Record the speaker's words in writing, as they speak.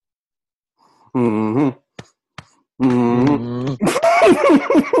Mm-hmm. Mm-hmm.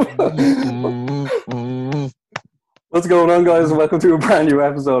 Mm, mm, mm. What's going on, guys? Welcome to a brand new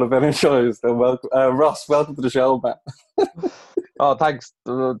episode of NN Shows. And welcome, Ross, welcome to the show, man. Oh, thanks.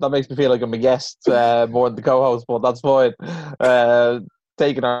 That makes me feel like I'm a guest more than the co-host, but that's fine.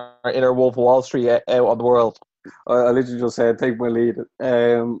 Taking our inner Wolf of Wall Street out on the world. I literally just said, take my lead.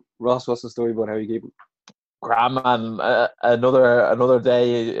 Ross, what's the story about how you keeping? Grand man, another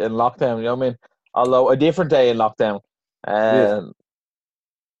day in lockdown. You know what I mean? Although a different day in lockdown. Yes. Um,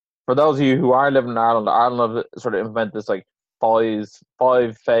 for those of you who are living in Ireland, Ireland have sort of implemented this like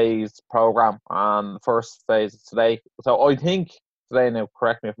five phase program, and the first phase is today. So I think today. Now,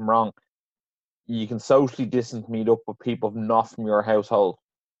 correct me if I'm wrong. You can socially distance meet up with people not from your household,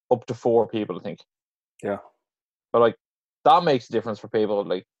 up to 4 people, I think. Yeah. But like that makes a difference for people.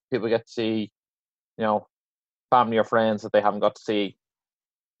 Like people get to see, you know, family or friends that they haven't got to see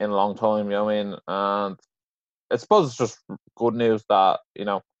in a long time. You know what I mean? And I suppose it's just good news that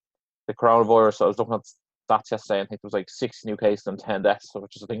the coronavirus. I was looking at stats yesterday, and I think there was like 6 new cases and 10 deaths,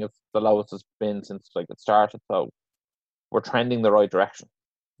 which is I think it's the lowest it's been since like it started. So we're trending the right direction.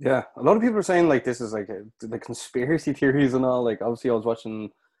 Yeah. A lot of people are saying, like, this is like the conspiracy theories and all. Like, obviously, I was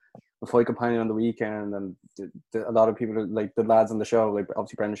watching The Fight Companion on the weekend, and a lot of people, like the lads on the show, like,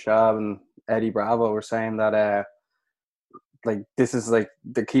 obviously, Brendan Schaub and Eddie Bravo, were saying that, like, this is like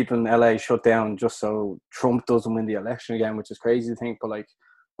they're keeping LA shut down just so Trump doesn't win the election again, which is crazy to think. But like,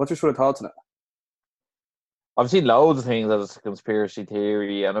 what's your sort of thoughts on it? I've seen loads of things as a conspiracy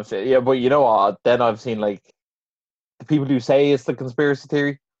theory, and I've seen but you know what? Then I've seen like the people who say it's the conspiracy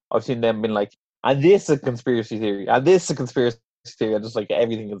theory. I've seen them being like, and this is a conspiracy theory, and this is a conspiracy theory, and just like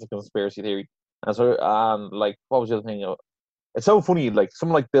everything is a conspiracy theory. And so, and like, what was the other thing? It's so funny. Like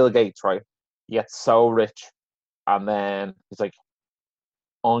someone like Bill Gates, right? He gets so rich, and then he's like,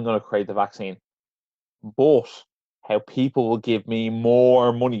 "I'm going to create the vaccine," but how people will give me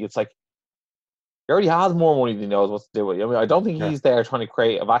more money. It's like he already has more money than he knows what to do with it. I mean, I don't think Yeah. he's there trying to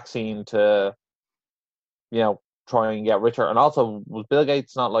create a vaccine to, try and get richer. And also, was Bill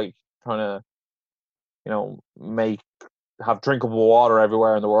Gates not like trying to, make have drinkable water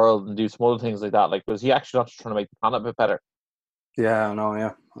everywhere in the world and do some other things like that? Like, was he actually not just trying to make the planet a bit better? Yeah, I know.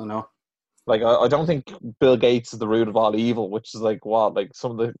 Yeah, I know. Like, I don't think Bill Gates is the root of all evil, which is like what like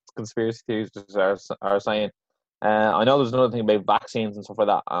some of the conspiracy theories are saying. I know there's another thing about vaccines and stuff like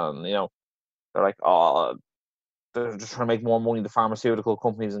that, and they're like, oh, they're just trying to make more money, the pharmaceutical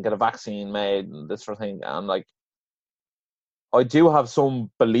companies, and get a vaccine made and this sort of thing. And like, I do have some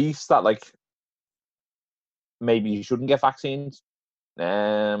beliefs that like maybe you shouldn't get vaccines.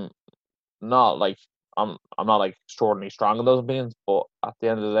 Um, not like I'm not like extraordinarily strong in those opinions, but at the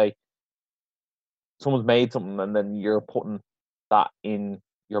end of the day, someone's made something and then you're putting that in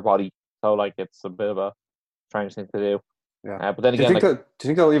your body. So like, it's a bit of a strange thing to do. Yeah. But then Do you again, think like, that? Do you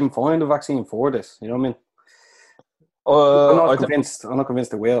think they'll even find a vaccine for this? You know what I mean? I'm not I th- convinced. I'm not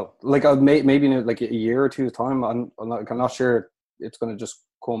convinced they will. Like, maybe in like a year or two's time. I'm not sure it's going to just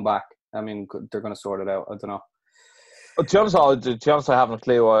come back. I mean, they're going to sort it out. I don't know. to be honest, I haven't a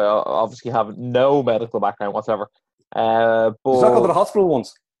clue. I obviously have no medical background whatsoever. Did you not go to But the hospital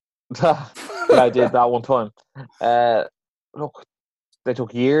once? yeah, I did that one time. Uh, Look, they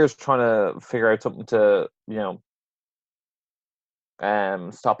took years trying to figure out something to,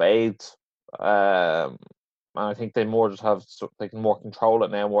 stop AIDS. And I think they more just have they can more control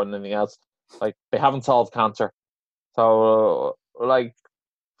it now more than anything else. Like they haven't solved cancer, so like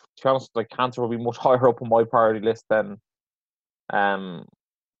to be honest, like cancer will be much higher up on my priority list than the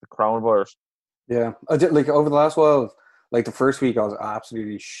coronavirus. Yeah, I did, like over the last while, like the first week, I was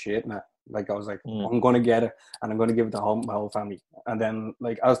absolutely shit, man. Like I was like, Mm. I'm gonna get it, and I'm gonna give it to my whole family. And then,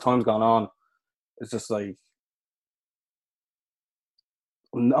 like as time's gone on, it's just like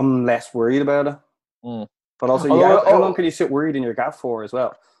I'm less worried about it. Mm. But also, Although, how long can you sit worried in your gaff for as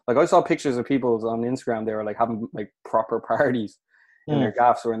well? Like I saw pictures of people on Instagram. They were like having like proper parties in their mm,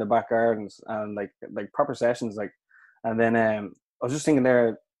 gaffs or in their back gardens, and like proper sessions. Like, and then I was just thinking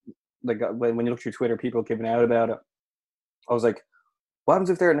there, like when you look through Twitter, people giving out about it. I was like, what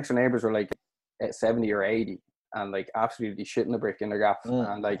happens if their next door neighbors were like at 70 or 80 and like absolutely shitting the brick in their gaff,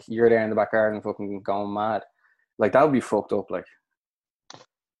 mm. and like you're there in the back garden fucking going mad? Like that would be fucked up. Like,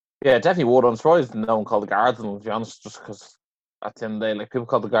 Yeah, definitely would. I'm surprised no one called the guards, and to be honest, just because at the end of the day, like people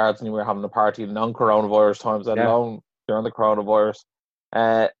called the guards when you were having a party in non-coronavirus times, let yeah, alone during the coronavirus.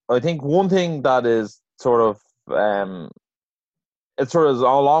 I think one thing that is sort of it's sort of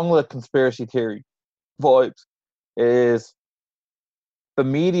along with conspiracy theory vibes is the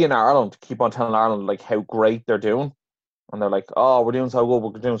media in Ireland keep on telling Ireland like how great they're doing, and they're like, "Oh, we're doing so good,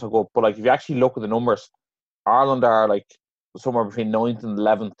 we're doing so good." But like, if you actually look at the numbers, Ireland are like somewhere between 9th and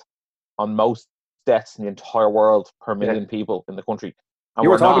 11th on most deaths in the entire world per Yeah. million people in the country, and You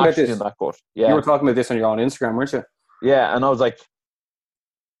were we're talking not about actually this. doing that good. You Yeah, were talking about this on your own Instagram, weren't you? yeah, and I was like,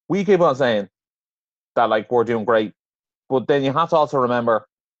 we keep on saying that like we're doing great, but then you have to also remember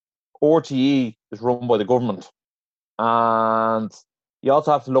RTE is run by the government, and you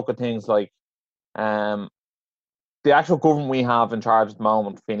also have to look at things like um, the actual government we have in charge at the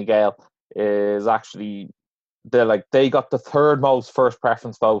moment, Fine Gael, is actually they got the third most first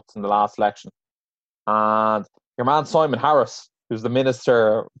preference votes in the last election, and your man Simon Harris, who's the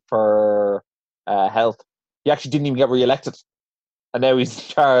minister for health, he actually didn't even get re-elected, and now he's in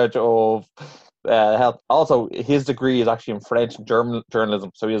charge of health. Also, his degree is actually in French and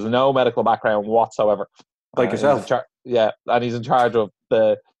journalism, so he has no medical background whatsoever. Like yourself. And he's in charge of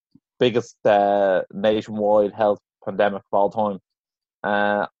the biggest nationwide health pandemic of all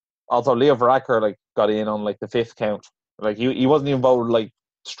time. Also, Leo Varadkar like got in on like the fifth count. Like he wasn't even voted like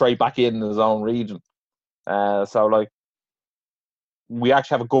straight back in his own region. So like we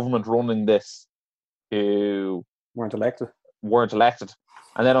actually have a government running this who Weren't elected.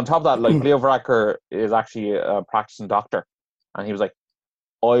 And then on top of that, like Leo Varadkar is actually a practicing doctor, and he was like,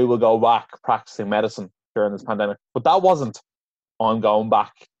 "I will go back practicing medicine during this pandemic." But that wasn't, "I'm going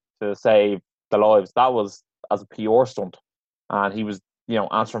back to save the lives." That was as a PR stunt, and he was,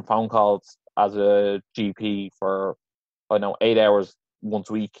 answering phone calls as a GP for, I don't know, 8 hours once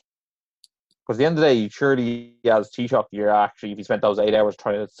a week. Because at the end of the day, surely as Taoiseach, if he spent those 8 hours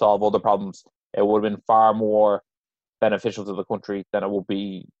trying to solve other problems, it would have been far more beneficial to the country than it would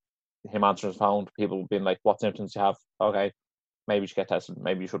be him answering his phone to people being like, "What symptoms do you have?" Okay, maybe you should get tested.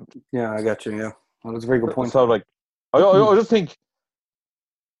 Maybe you shouldn't. Yeah, I got you. Yeah, well, that's a very good point. So like, I just think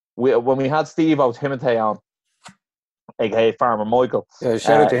when we had Steve O'Timothy on, aka Farmer Michael, Yeah,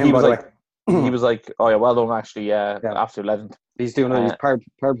 shout out to him, by the way. He was like, "Oh yeah, well done, actually, yeah. Absolute legend." He's doing he's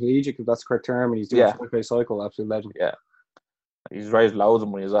paraplegic, if that's the correct term, and he's doing a cycle, absolute legend. Yeah, he's raised loads of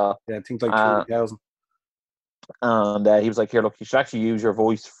money as well. Yeah, I think like 30,000. And he was like, "Here, look, you should actually use your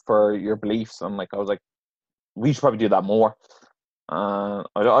voice for your beliefs." And like, I was like, we should probably do that more. I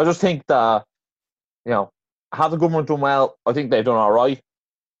just think that, have the government done well? I think they've done all right.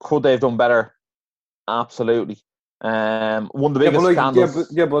 Could they have done better? Absolutely. One of the biggest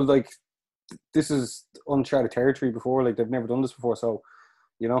scandals. But like, this is uncharted territory before. Like, they've never done this before, so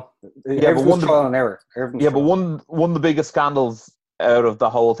everything's trial and error. But one of the biggest scandals out of the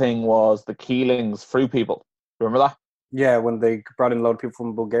whole thing was the Keelings fruit people. Remember that? Yeah, when they brought in a lot of people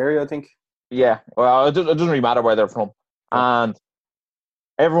from Bulgaria, I think. Yeah, well, it doesn't really matter where they're from. Yeah. And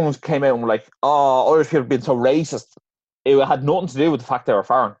everyone came out and were like, "Oh, Irish people have been so racist." It had nothing to do with the fact they were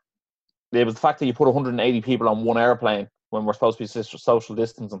foreign. It was the fact that you put 180 people on one airplane when we're supposed to be social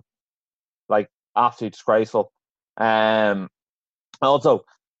distancing. Like, absolutely disgraceful. Also,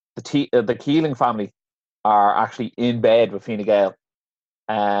 the Keeling family are actually in bed with Fine Gael.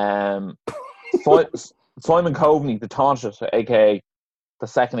 Simon Coveney, the Taoiseach, aka the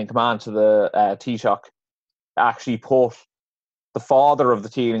second in command to the Taoiseach, actually put the father of the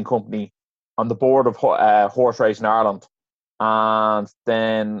Keeling company on the board of horse racing Ireland, and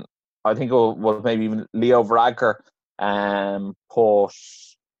then I think it was maybe even Leo Varadkar put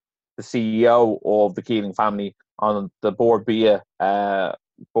the CEO of the Keeling family on the board BIA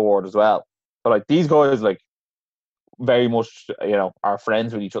board as well. But like, these guys, like, very much, are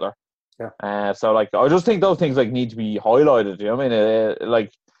friends with each other. Yeah. So like, I just think those things like need to be highlighted. You know what I mean?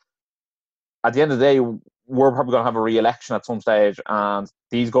 Like, at the end of the day, we're probably going to have a re-election at some stage, and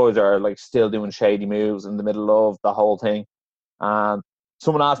these guys are like still doing shady moves in the middle of the whole thing. And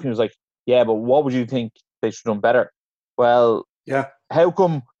someone asked me, was like, "Yeah, but what would you think they should have done better?" Well, how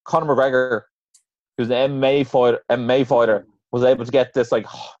come Conor McGregor, who's an MMA fighter, was able to get this like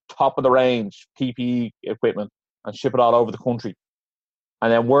top of the range PPE equipment and ship it all over the country,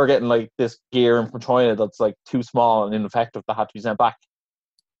 and then we're getting like this gear in from China that's like too small and ineffective that had to be sent back?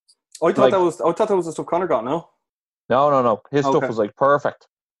 I thought that was the stuff Conor got. No. His stuff was like perfect.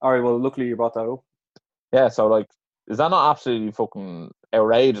 All right, well, luckily you brought that up. Yeah, so like, is that not absolutely fucking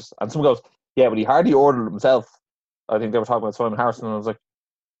outrageous? And someone goes, "Yeah, but he hardly ordered it himself." I think they were talking about Simon Harrison, and I was like,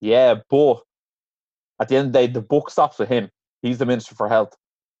 "Yeah, but at the end of the day, the buck stops with him. He's the Minister for Health.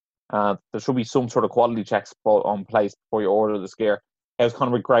 There should be some sort of quality checks on place before you order this gear." How's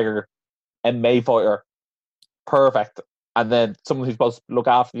Conor McGregor, MMA fighter, perfect, and then someone who's supposed to look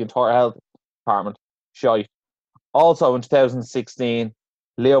after the entire health department, shite. Also in 2016,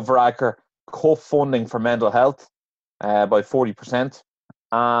 Leo Varadkar cut funding for mental health by 40%.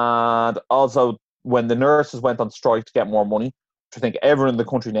 And also when the nurses went on strike to get more money, which I think everyone in the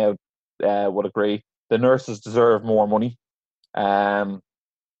country now would agree, the nurses deserve more money.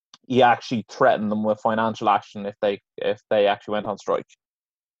 He actually threatened them with financial action if they actually went on strike.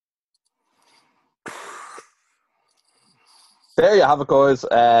 There you have it, guys.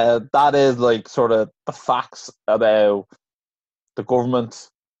 That is like sort of the facts about the government,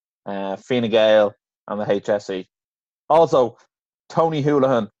 Fine Gael, and the HSE. Also, Tony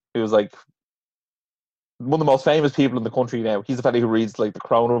Holohan, who's like one of the most famous people in the country now. He's the fellow who reads like the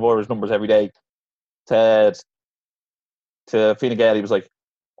coronavirus numbers every day. Said to Fine Gael, he was like,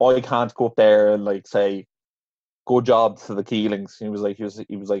 "I can't go up there and like say, good job to the Keelings." He was like,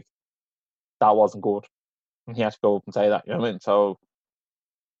 that wasn't good. And he had to go up and say that. You know what I mean? So,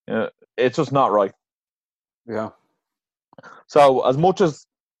 it's just not right. Yeah. So, as much as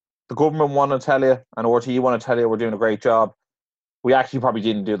the government want to tell you and RTE want to tell you we're doing a great job, we actually probably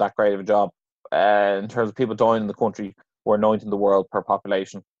didn't do that great of a job. In terms of people dying in the country, we're 9th in the world per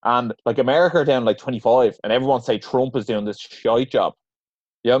population. And like America are down like 25, and everyone say Trump is doing this shite job.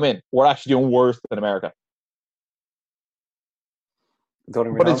 You know what I mean? We're actually doing worse than America.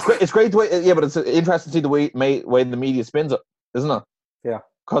 But it's great the way, yeah, but it's interesting to see the way the media spins it, isn't it? Yeah.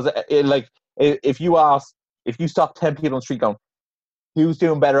 Because if you stop 10 people on the street going, who's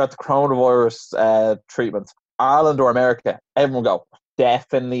doing better at the coronavirus treatment, Ireland or America? Everyone go,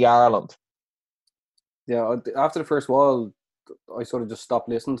 definitely Ireland. Yeah, after the first while, I sort of just stopped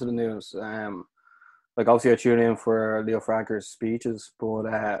listening to the news. Like obviously I tune in for Leo Franker's speeches, but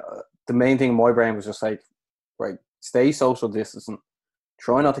the main thing in my brain was just like, right, stay social distancing,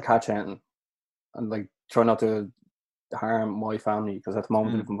 try not to catch anything, and like try not to harm my family, because at the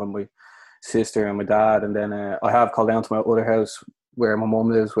moment I'm living with my sister and my dad, and then I have called down to my other house where my mum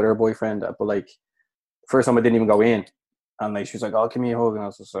lives with her boyfriend, but like first time I didn't even go in, and like she was like, "Oh, give me a hug," and I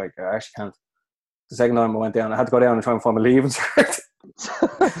was just like, "I actually can't." The second time I went down, I had to go down and try and find my leaving cert.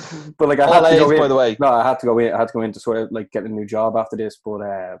 But like I had to go in. By the way. No, I had to go in. I had to go in to sort of like get a new job after this. But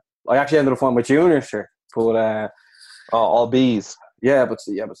I actually ended up finding my junior shirt. But all B's. Yeah,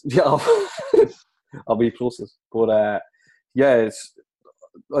 I'll be pluses. But yeah, it's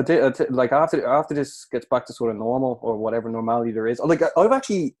like after this gets back to sort of normal or whatever normality there is. Like I've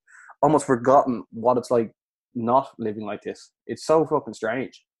actually almost forgotten what it's like not living like this. It's so fucking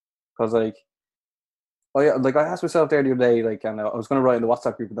strange because like. I asked myself there the other day, like, and I was going to write in the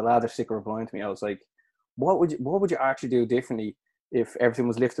WhatsApp group, but the lads are sick of replying to me. I was like, what would you actually do differently if everything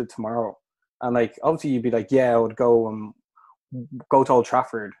was lifted tomorrow? And like, obviously you'd be like, yeah, I would go to Old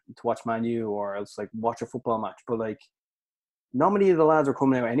Trafford to watch Man U, or else like watch a football match. But like, not many of the lads are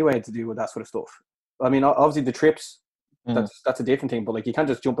coming out anyway to do with that sort of stuff. I mean, obviously the trips, that's a different thing, but like, you can't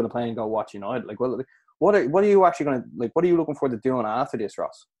just jump in a plane and go watch United. Like, well, what are you actually going to, like, what are you looking forward to doing after this,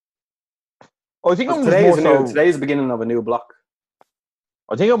 Ross? I think today's the beginning of a new block.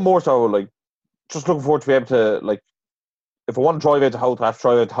 I think I'm more so like just looking forward to be able to, like, if I want to drive out to Hoth, I have to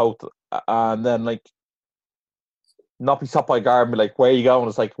drive out to Hoth, and then like not be stopped by a guard and be like, "Where are you going?"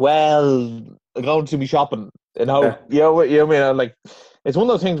 It's like, well, I'm going to be shopping in Hoth. You know what I mean? And, like, it's one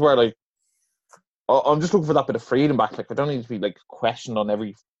of those things where like I'm just looking for that bit of freedom back. Like, I don't need to be like questioned on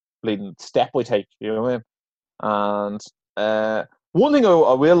every bleeding step I take. You know what I mean? And one thing I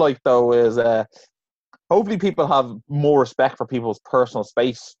will like though is hopefully people have more respect for people's personal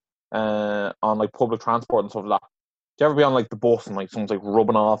space on like public transport and stuff like that. Do you ever be on like the bus and like someone's like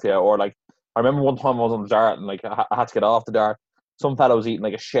rubbing off you, or like I remember one time I was on the dart and like I had to get off the dart. Some fellow was eating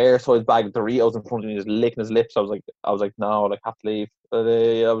like a share size bag of Doritos in front of me, just licking his lips. I was like, no, like, have to leave.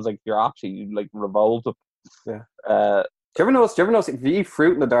 I was like, you're actually like revolted. Yeah. Do you ever notice if you eat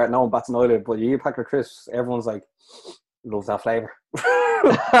fruit in the dart, no one bats an eyelid, but you eat a pack of crisps, everyone's like, loves that flavour.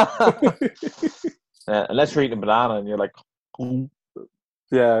 Unless you're eating a banana and you're like,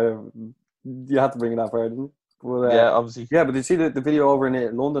 yeah, you have to bring it up, right? But, yeah, obviously. Yeah, but did you see the video over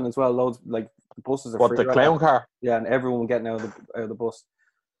in London as well? Loads, like, the buses are what, free. the clown car? Yeah, and everyone getting out of the bus.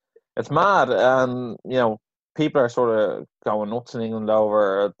 It's mad, and you know, people are sort of going nuts in England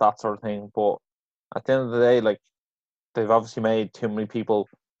over that sort of thing. But at the end of the day, like, they've obviously made too many people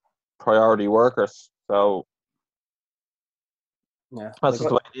priority workers. So yeah, that's just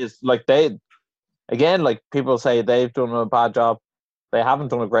the way it is. Like, they, again, like, people say they've done a bad job. They haven't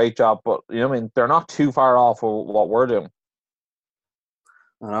done a great job, but you know what I mean? They're not too far off of what we're doing.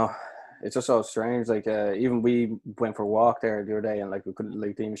 I know. It's just so strange. Like, even we went for a walk there the other day, and like we couldn't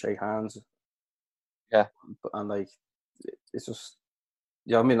like even shake hands. Yeah, and like it's just,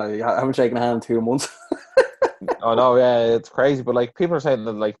 yeah. I mean, like, I haven't shaken a hand in 2 months. Oh no, yeah, it's crazy. But like, people are saying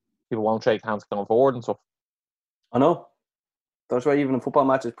that like people won't shake hands going forward and stuff. I know. That's why even in football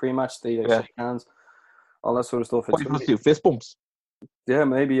matches, pre-match, they like Yeah. shake hands, all that sort of stuff. What It's are you gonna supposed be, to do? Fist bumps? yeah,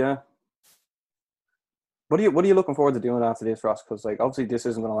 maybe, yeah. What are you looking forward to doing after this, Ross? Because like obviously this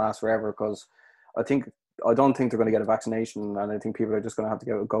isn't going to last forever. Because I think I don't think they're going to get a vaccination, and I think people are just going to have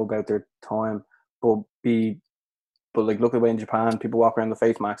to go about their time. But like look at the way in Japan people walk around the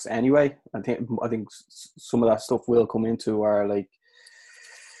face masks anyway. I think some of that stuff will come into our like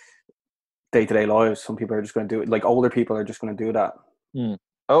day-to-day lives. Some people are just going to do it. Like older people are just going to do that. Hmm.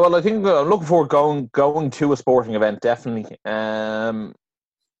 Oh well, I think I'm looking forward going to a sporting event. Definitely.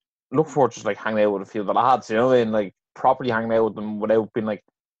 Look forward to just like hanging out with a few of the lads. You know, and like properly hanging out with them without being like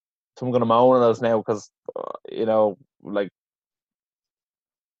someone going to moan at us now because you know, like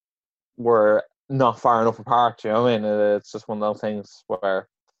we're not far enough apart. You know what I mean? It's just one of those things where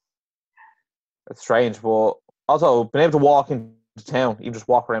it's strange, but also being able to walk into town, even just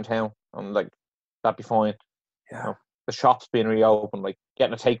walk around town, and like that'd be fine. Yeah. You know, the shops being reopened, like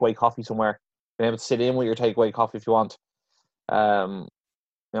getting a takeaway coffee somewhere, being able to sit in with your takeaway coffee if you want.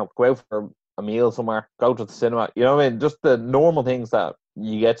 You know, go out for a meal somewhere, go to the cinema. You know what I mean? Just the normal things that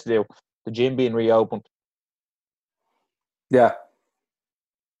you get to do. The gym being reopened. Yeah.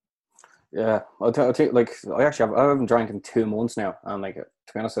 Yeah, I think like I haven't drank in 2 months now, and like to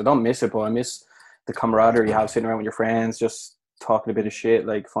be honest, I don't miss it, but I miss the camaraderie you have sitting around with your friends, just talking a bit of shit,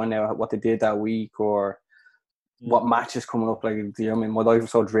 like finding out what they did that week or what match is coming up. Like, you know, what I mean, my life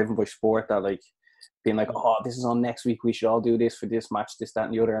was so driven by sport that like being like, oh, this is on next week, we should all do this for this match, this, that,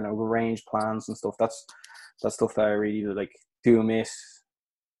 and the other, and I arrange plans and stuff. That's stuff that I really like do miss.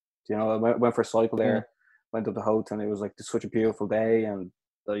 You know, I went for a cycle there, went up the Hote, and it was like such a beautiful day, and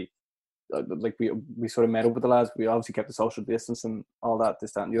like we sort of met up with the lads. We obviously kept the social distance and all that,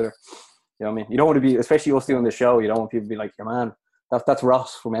 this, that, and the other. You know what I mean? You don't want to be, especially us doing the show. You don't want people to be like, "Yeah, man, that's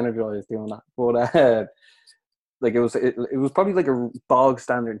Ross from Energize doing that." But like it was probably like a bog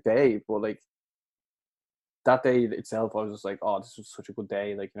standard day, but like that day itself, I was just like, "Oh, this was such a good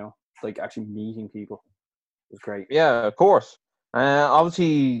day." Like, you know, like actually meeting people was great. Yeah, of course.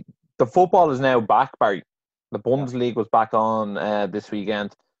 Obviously, the football is now back, Barry. The Yeah, Bundesliga was back on this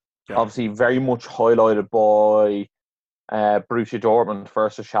weekend. yeah, Obviously, very much highlighted by Borussia Dortmund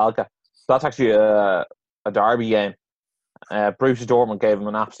versus Schalke. That's actually a derby game. Borussia Dortmund gave them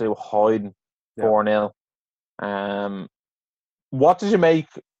an absolute hiding, yeah. 4-0. What did you make?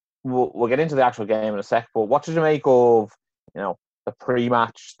 We'll get into the actual game in a sec, but what did you make of, you know, the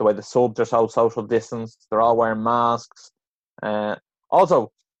pre-match, the way the subs are so social distance, they're all wearing masks.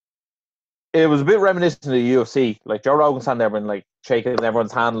 Also, it was a bit reminiscent of the UFC. Like Joe Rogan standing there, been like shaking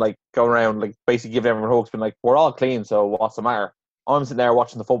everyone's hand, like going around, like basically giving everyone hugs, been like, "We're all clean, so what's the matter?" I'm sitting there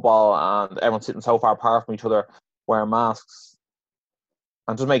watching the football, and everyone's sitting so far apart from each other, wearing masks,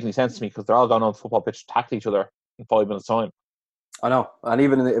 and it doesn't make any sense to me because they're all going on the football pitch to tackle each other in 5 minutes time. I know, and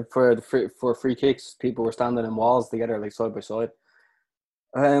even for free kicks, people were standing in walls together, like side by side.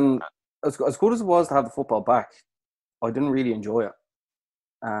 As good as it was to have the football back, I didn't really enjoy it,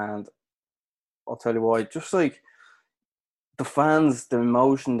 and I'll tell you why. Just like the fans, the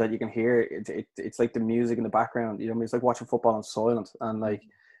emotion that you can hear, it's like the music in the background. You know what I mean? It's like watching football in silence, and like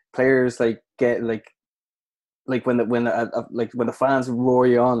players like get like when the fans roar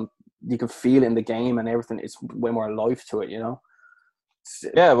you on, you can feel it in the game and everything. It's way more life to it, you know.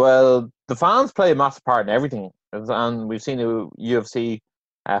 Yeah, well, the fans play a massive part in everything, and we've seen the UFC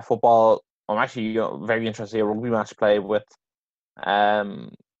football. I'm actually very interested in a rugby match play with.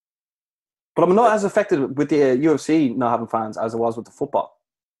 Um, But I'm not as affected with the UFC not having fans as I was with the football.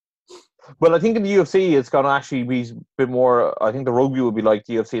 well, I think in the UFC it's going to actually be a bit more. I think the rugby will be like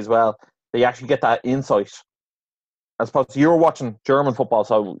the UFC as well. They actually get that insight. As opposed to you were watching German football,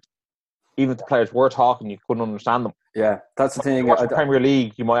 so even if the players were talking, you couldn't understand them. Yeah, that's the If you're thing. watching Premier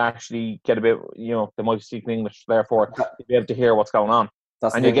League, you might actually get a bit, they might speak English, therefore you'll be able to hear what's going on.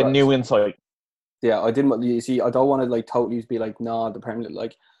 That's the And you thing. get new insight. Yeah, I didn't. You see, I don't want to like totally be like, nah, the Premier League,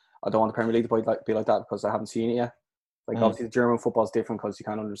 like, I don't want the Premier League to be like that because I haven't seen it yet. Like, Mm. obviously, the German football is different because you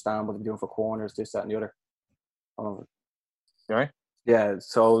can't understand what they're doing for corners, this, that, and the other. I don't know. Right? Yeah,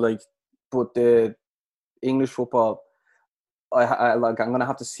 so like, but the English football, I like, I'm gonna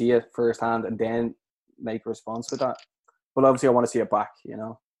have to see it firsthand and then make a response with that. But obviously, I want to see it back. You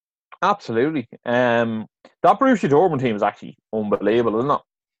know. Absolutely. That Borussia Dortmund team is actually unbelievable, isn't it?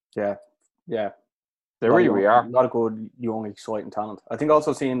 Yeah, yeah. They really are. A lot of good, young, exciting talent. I think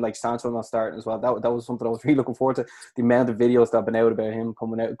also seeing like Sancho not starting as well. That was something I was really looking forward to. The amount of videos that have been out about him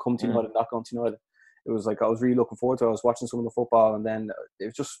come to United, not going to United. It was like I was really looking forward to it. I was watching some of the football, and then it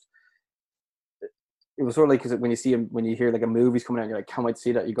was just. It was sort of like when you see him, when you hear like a movie's coming out, you're like, can't wait to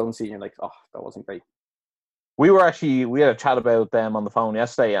see that. You go and see it, and you're like, oh, that wasn't great. we had a chat about them on the phone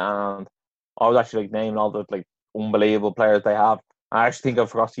yesterday, and I was actually like naming all the like unbelievable players they have. I actually think I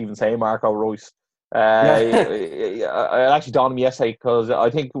forgot to even say Marco Reus. Yeah. It actually dawned on me yesterday because I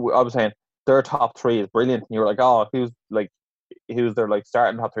think I was saying their top three is brilliant, and you were like, "Oh, who's their like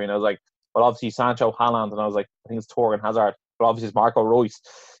starting top three?" And I was like, "Well, obviously Sancho, Haaland," and I was like, "I think it's Torgan Hazard, but obviously it's Marco Reus."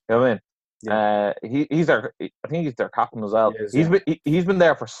 You know what I mean? Yeah. He's their. I think he's their captain as well. He is, yeah. He's been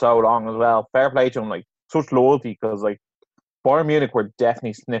there for so long as well. Fair play to him, like such loyalty because like Bayern Munich were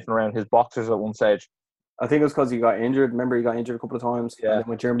definitely sniffing around his boxers at one stage. I think it was because he got injured. Remember, he got injured a couple of times. And Yeah. then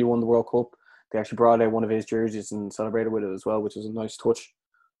when Germany won the World Cup, they actually brought out one of his jerseys and celebrated with it as well, which was a nice touch.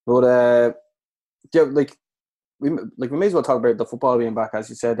 But yeah, we may as well talk about the football being back, as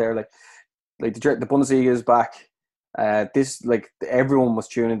you said there. Like the Bundesliga is back. This like everyone was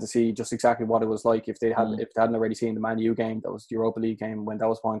tuning to see just exactly what it was like if they hadn't already seen the Man U game. That was the Europa League game when that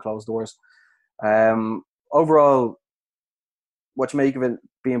was behind closed doors. Overall, what you make of it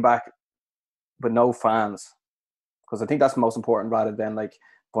being back with no fans? Because I think that's the most important rather than like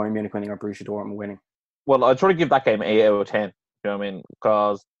Bayern Munich winning or Borussia Dortmund winning. Well, I'd sort of give that game 8 out of 10. You know what I mean?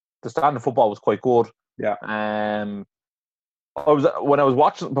 Because the standard of football was quite good. Yeah. When I was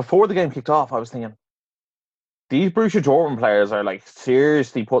watching before the game kicked off, I was thinking these Borussia Dortmund players are like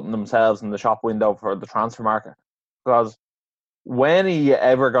seriously putting themselves in the shop window for the transfer market. Because when are you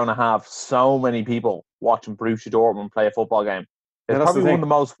ever going to have so many people watching Borussia Dortmund play a football game? It's probably one of the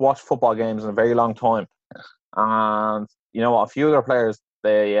most watched football games in a very long time. And you know what? A few of their players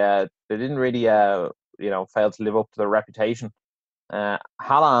they didn't really fail to live up to their reputation.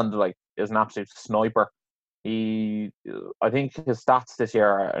 Haaland like is an absolute sniper. I think his stats this year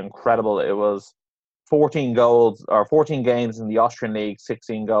are incredible. It was 14 goals or 14 games in the Austrian League,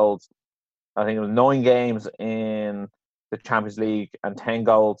 16 goals. I think it was 9 games in the Champions League and 10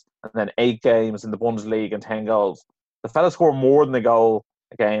 goals, and then 8 games in the Bundesliga and 10 goals. The fella scored more than a goal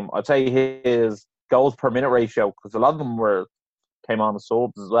a game. I'd say his goals per minute ratio, because a lot of them came on the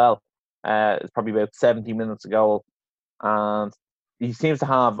subs as well. It's probably about 70 minutes a goal, and he seems to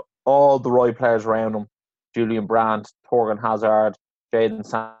have all the right players around him: Julian Brandt, Torgan Hazard, Jadon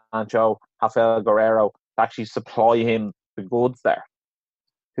Sancho, Rafael Guerrero, to actually supply him the goods there.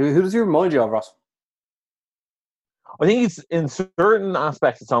 Who does he remind you of, Ross? I think it's in certain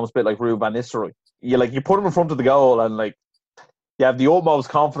aspects it's almost a bit like Ruud van Nistelrooy. You put him in front of the goal and like you have the utmost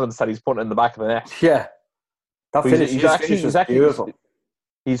confidence that he's putting it in the back of the net. Yeah, that finish. He's actually beautiful.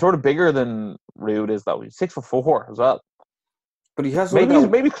 He's sort of bigger than Ruud is though. He's 6'4" as well. But he has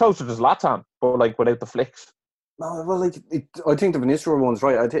maybe closer to Zlatan, but like without the flicks. No, well, I think the Van Nistelrooy one's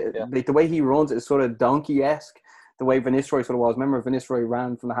right. Like the way he runs is sort of donkey-esque. The way Van Nistelrooy sort of was. Remember, Van Nistelrooy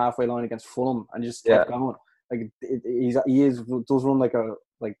ran from the halfway line against Fulham and just kept going. Like he does run like Van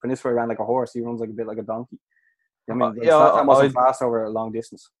Nistelrooy ran like a horse. He runs like a bit like a donkey. I mean, Zlatan wasn't fast over a long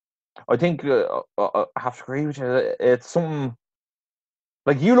distance. I think I have to agree with you. It's something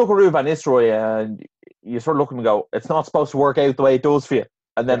like you look at Ruud van Nistelrooy and you sort of look at him and go, it's not supposed to work out the way it does for you,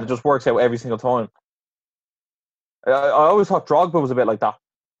 and then it just works out every single time. I always thought Drogba was a bit like that.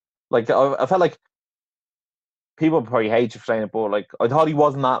 Like I felt like people probably hate you for saying it, but like I thought he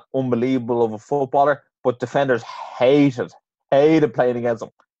wasn't that unbelievable of a footballer, but defenders hated playing against him.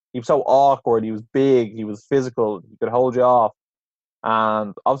 He was so awkward. He was big. He was physical. He could hold you off.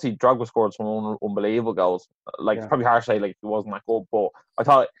 And obviously, Drogba scored some unbelievable goals. Like it's probably hard to say like he wasn't that good, but I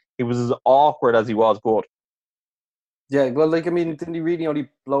thought he was as awkward as he was good. Yeah, well, like I mean, didn't he really only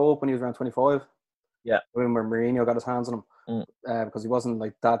blow up when he was around 25? Yeah, when Mourinho got his hands on him, because he wasn't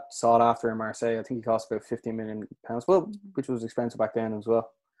like that sought after in Marseille. I think he cost about £15 million, well, which was expensive back then as well.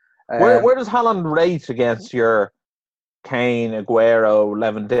 Where does Haaland rate against your Kane, Aguero,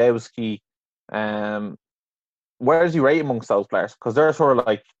 Lewandowski? Where does he rate amongst those players? Because they're sort of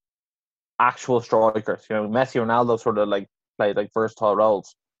like actual strikers. You know, Messi, Ronaldo sort of like play like versatile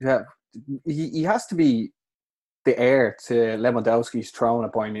roles. Yeah, he has to be the heir to Lewandowski's throne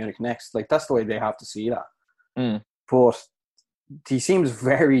at Bayern Munich next. Like that's the way they have to see that. But he seems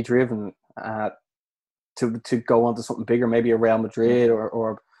very driven to go on to something bigger, maybe a Real Madrid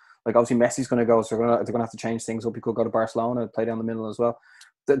or like obviously Messi's going to go, so they're going to have to change things up. He could go to Barcelona, play down the middle as well.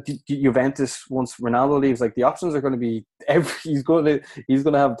 The Juventus, once Ronaldo leaves, like the options are going to be he's going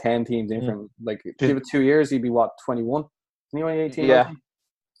to have 10 teams in for him. Like give it 2 years, he'd be what, 21? He only 18? Yeah,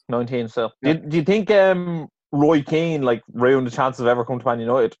 19. So do you think Roy Keane like ruined the chances of ever coming to Man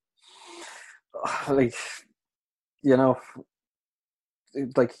United? Like, you know,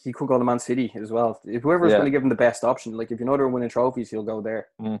 like he could go to Man City as well. If whoever's going to give him the best option, like if you know they're winning trophies, he'll go there.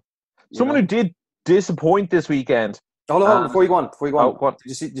 Someone who did disappoint this weekend. Hold on, before you go on, Go on.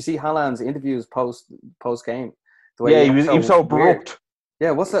 did you see Haaland's interviews post game? The way Yeah, he was so abrupt.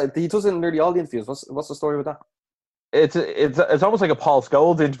 Yeah, what's that? He does it in nearly all the interviews. What's the story with that? It's almost like a Paul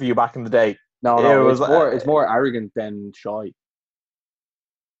Scholes interview back in the day. No, it's more arrogant than shy.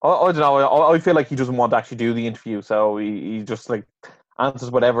 I don't know. I feel like he doesn't want to actually do the interview, so he just like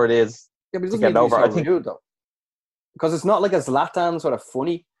answers whatever it is Yeah, but he to doesn't get need it to be over. so I think. rude though, because it's not like a Zlatan sort of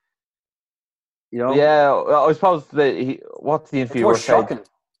funny. You know? Yeah, I suppose what's the It's more interviewer said? shocking.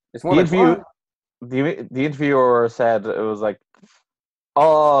 It's more The like interview, what? the interviewer said it was like,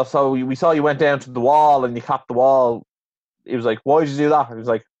 "Oh, so we saw you went down to the wall and you capped the wall." He was like, "Why did you do that?" He was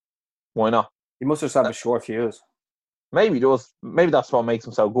like, "Why not?" He must just have a short fuse. Maybe those. Maybe that's what makes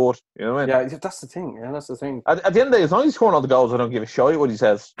him so good. You know what I mean? Yeah, that's the thing. Yeah, that's the thing. At the end of the day, as long as he's scoring all the goals, I don't give a shit what he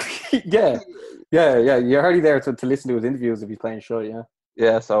says. yeah. You're hardly there to listen to his interviews if he's playing short. Yeah.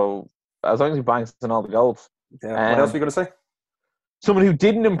 Yeah. So as long as he banks in all the goals. Yeah. What else are you gonna say? Someone who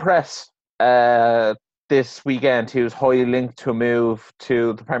didn't impress this weekend, who's highly linked to a move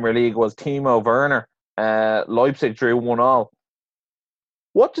to the Premier League, was Timo Werner. Leipzig drew 1-1.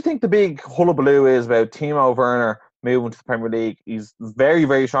 What do you think the big hullabaloo is about Timo Werner moving to the Premier League? He's very,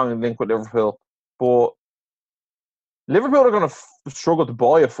 very strongly linked with Liverpool, but Liverpool are going to struggle to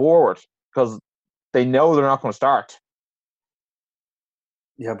buy a forward because they know they're not going to start.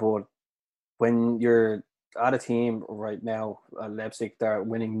 Yeah, but when you're at a team right now, Leipzig, they're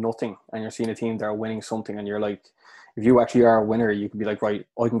winning nothing, and you're seeing a team that are winning something, and you're like, if you actually are a winner, you can be like, right,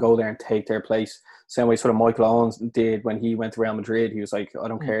 I can go there and take their place. Same way sort of Michael Owens did when he went to Real Madrid. He was like, I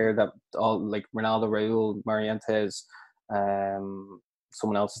don't care that all like Ronaldo, Raul, Morientes,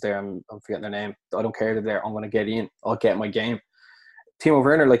 someone else is there. I'm forgetting their name. I don't care that they're. I'm going to get in. I'll get my game. Timo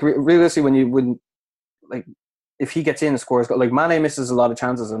Werner, like realistically, when like if he gets in and scores, like Mane misses a lot of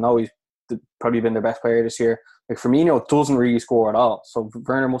chances. I know he's probably been their best player this year. Like Firmino doesn't really score at all, so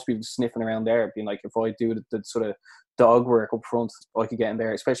Werner must be sniffing around there, being like, if I do the sort of dog work up front, I could get in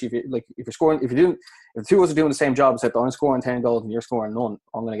there. Especially if you're scoring, if the two of us are doing the same job, except I'm scoring 10 goals and you're scoring none,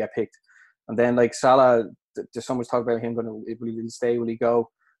 I'm going to get picked. And then like Salah, there's so much talk about him will he stay, will he go?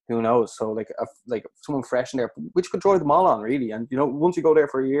 Who knows? So like someone fresh in there, which could draw them all on really. And once you go there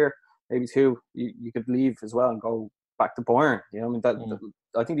for a year, maybe two, you could leave as well and go back to Bayern. I mean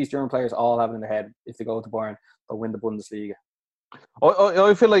I think these German players all have it in their head, if they go to Bayern, they'll win the Bundesliga.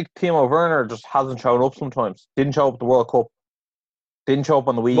 I feel like Timo Werner just hasn't shown up sometimes. Didn't show up at the World Cup. Didn't show up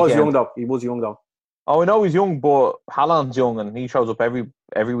on the weekend. He was young though. Oh, I know he's young, but Haaland's young and he shows up every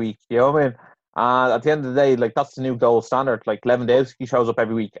week. You know what I mean? And at the end of the day, like that's the new gold standard. Like Lewandowski shows up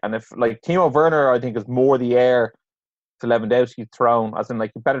every week, and if like Timo Werner, I think is more the heir to Lewandowski's throne, as in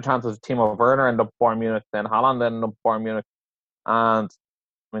like better chances of Timo Werner end up Bayern Munich than Haaland end up Bayern Munich. And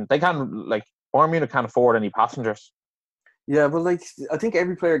I mean, they can't like Bayern Munich can't afford any passengers. Yeah, but like I think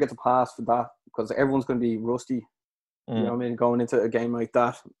every player gets a pass for that because everyone's going to be rusty. You know what I mean, going into a game like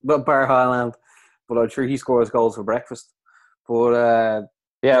that. But bar Haaland, but I'm sure he scores goals for breakfast. But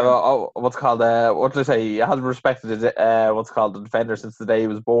well, what's called what did I say? He hasn't respected what's called the defender since the day he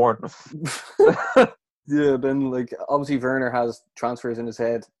was born. Yeah, then like obviously Werner has transfers in his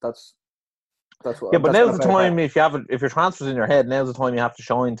head. That's what. Yeah, but now's the time if your transfers in your head, now's the time you have to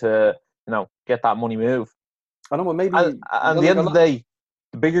shine to get that money move. I know, but maybe and at the end of the day,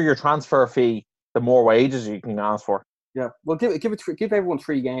 the bigger your transfer fee, the more wages you can ask for. Yeah, well, give everyone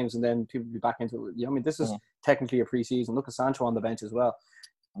 3 games and then people will be back into it. I mean, this is technically a pre-season. Look at Sancho on the bench as well.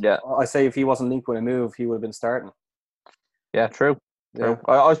 Yeah, I say if he wasn't linked with a move, he would have been starting. Yeah, true. Yeah.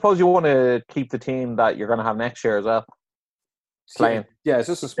 I suppose you want to keep the team that you're going to have next year as well playing. Yeah, it's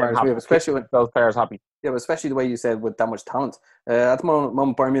just a smart move, especially when those players happy. Yeah, but especially the way you said with that much talent. At the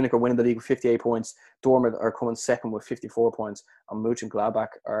moment, Bayern Munich are winning the league with 58 points. Dortmund are coming second with 54 points. And Mönchengladbach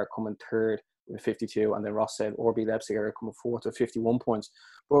are coming third with 52. And then Ross said RB Leipzig are coming fourth with 51 points.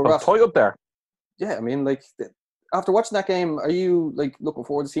 But Ross, tight up there. Yeah, I mean, like, after watching that game, are you like looking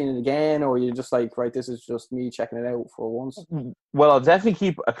forward to seeing it again, or are you just like, right, this is just me checking it out for once? Well, I'll definitely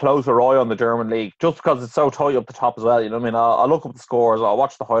keep a closer eye on the German league, just because it's so tight up the top as well. You know what I mean? I'll look up the scores. I'll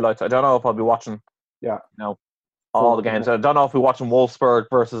watch the highlights. I don't know if I'll be watching. Yeah. All the games. I don't know if we're watching Wolfsburg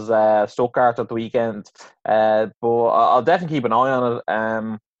versus Stuttgart at the weekend, but I'll definitely keep an eye on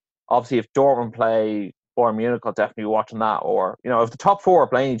it. Obviously, if Dortmund play Bayern Munich, I'll definitely be watching that. Or if the top 4 are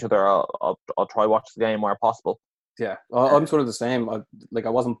playing each other, I'll try watch the game where possible. Yeah, I'm sort of the same. I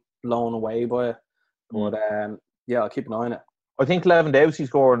wasn't blown away by it, but I'll keep an eye on it. I think Lewandowski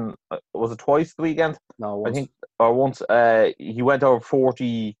scored, was it twice the weekend? No, once. I think, or once. He went over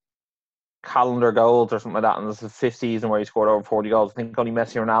 40 calendar goals or something like that, and this is the 5th season where he scored over 40 goals. I think only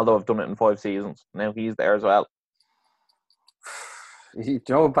Messi and Ronaldo have done it in 5 seasons. Now he's there as well. You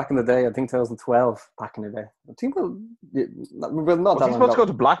know, back in the day, I think 2012. Back in the day, I think not Was that he long supposed to ago. go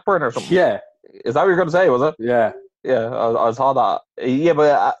to Blackburn or something? Yeah, Is that what you're going to say? Was it? yeah. Yeah, I saw that. Yeah,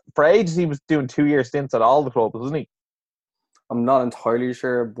 but for ages he was doing 2 year stints at all the clubs, wasn't he? I'm not entirely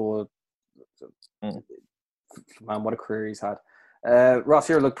sure, but Mm. man, what a career he's had. Ross,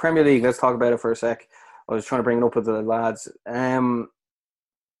 here, look, Premier League. Let's talk about it for a sec. I was trying to bring it up with the lads.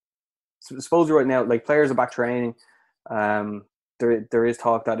 Suppose right now, like players are back training. There is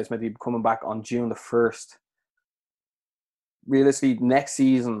talk that it's maybe coming back on June the 1st. Realistically, next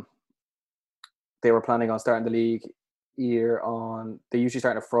season they were planning on starting the league year on. They usually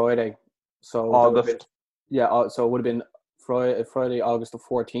start on a Friday, so that would have been, August. yeah. So it would have been Friday, August the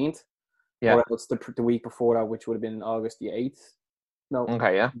 14th, Yeah. or else the week before that, which would have been August the 8th. No,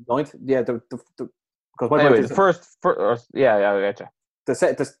 Okay, yeah. 9th. Yeah, because my Anyway, birthday's the first yeah, I get you.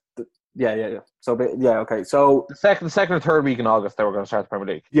 yeah. So yeah, okay. So The second or third week in August, they were going to start the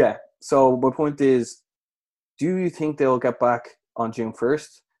Premier League. yeah. So my point is, do you think they'll get back on June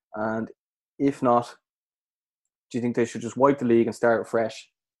 1st? And if not, do you think they should just wipe the league and start fresh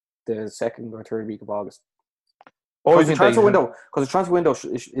the second or third week of August? Because the transfer window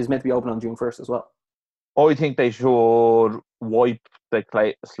is meant to be open on June 1st as well. I think they should wipe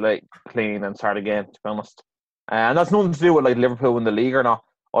the slate clean and start again, to be honest. And that's nothing to do with like Liverpool win the league or not.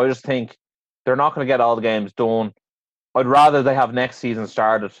 I just think they're not going to get all the games done. I'd rather they have next season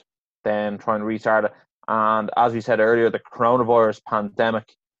started than try and restart it. And as we said earlier, the coronavirus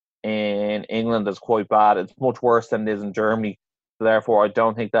pandemic in England is quite bad. It's much worse than it is in Germany. Therefore, I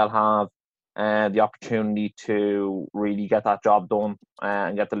don't think they'll have the opportunity to really get that job done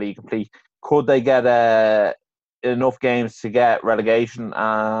and get the league complete. Could they get enough games to get relegation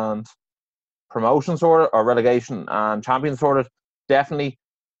and promotion sorted, or relegation and champions sorted? Definitely.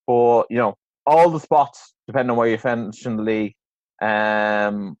 But, all the spots, depending on where you finish in the league,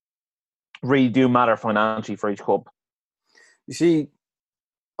 really do matter financially for each club. You see,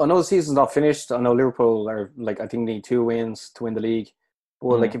 I know the season's not finished. I know Liverpool are I think need 2 wins to win the league.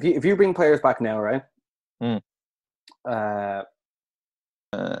 But if you bring players back now, right? Right.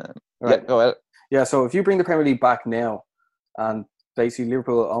 Yeah, go ahead. Yeah, so if you bring the Premier League back now, and basically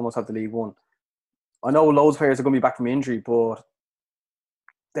Liverpool almost have the league won, I know loads of players are going to be back from injury, but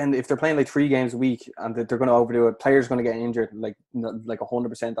then if they're playing 3 games a week and they're going to overdo it, players are going to get injured, 100%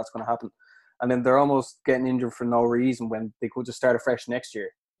 that's going to happen. And then they're almost getting injured for no reason when they could just start afresh next year.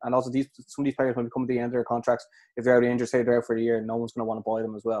 And also, some of these players, when they come to the end of their contracts, if they're out injured, say they're out for a year, no one's going to want to buy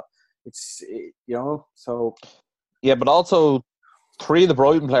them as well. So... Yeah, but also 3 of the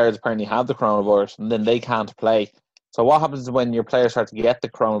Brighton players apparently have the coronavirus, and then they can't play. So what happens when your players start to get the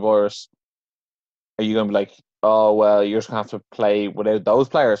coronavirus? Are you going to be like, oh, well, you're just going to have to play without those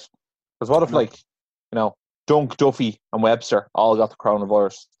players? Because what if, Dunk, Duffy, and Webster all got the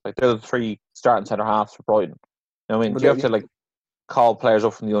coronavirus? They're the 3 starting centre halves for Brighton. You know what I mean? Do you have to, call players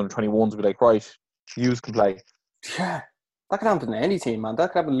up from the under-21s and be like, right, you can play? Yeah, that could happen to any team, man.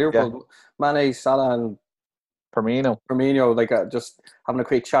 That could happen to Liverpool. Yeah. Mane, Salah, and Firmino, just having a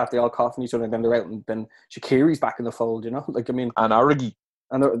quick chat, they all coughing each other, and then they're out, and then Shaqiri's back in the fold, And Origi.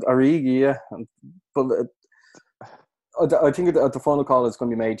 And Origi, yeah. But I think the final call is going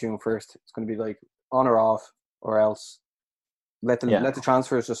to be made June 1st. It's going to be on or off, or else let the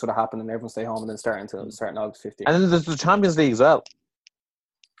transfers just sort of happen and everyone stay home and then start in August 15th. And then there's the Champions League as well.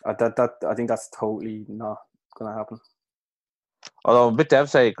 I think that's totally not going to happen. Although I'm a bit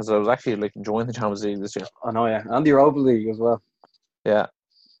devastated because I was actually enjoying the Champions League this year. I know, yeah, and the Europa League as well. Yeah.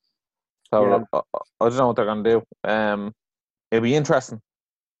 So yeah. I don't know what they're going to do. It'll be interesting.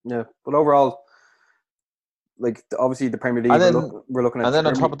 Yeah, but overall, obviously the Premier League, we're looking at. And then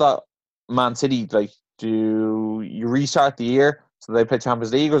on top of that, Man City, do you restart the year so they play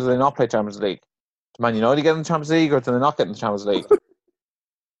Champions League, or do they not play Champions League? Do Man United get in the Champions League, or do they not get in the Champions League?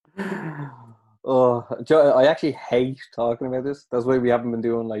 Oh, I actually hate talking about this. That's why we haven't been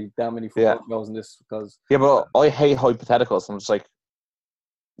doing that many football shows in this, because... Yeah, but I hate hypotheticals. I'm just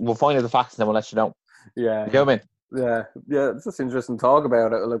we'll find out the facts and then we'll let you know. Yeah. You know what I mean? Yeah, it's just interesting to talk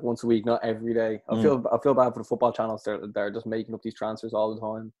about it once a week, not every day. I feel bad for the football channels that are just making up these transfers all the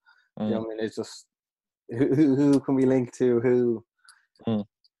time. You know what I mean? It's just who can we link to who?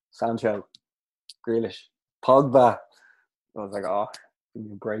 Sancho, Grealish, Pogba. I was give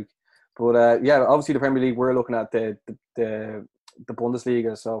me a break. But obviously the Premier League, we're looking at the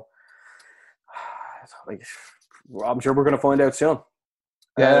Bundesliga, so I'm sure we're going to find out soon.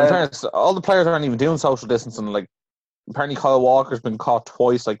 Yeah, in fairness, all the players aren't even doing social distancing. Apparently Kyle Walker's been caught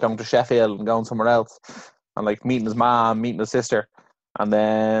twice, going to Sheffield and going somewhere else, and meeting his mom, meeting his sister. And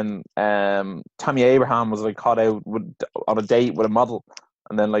then Tammy Abraham was like caught out on a date with a model.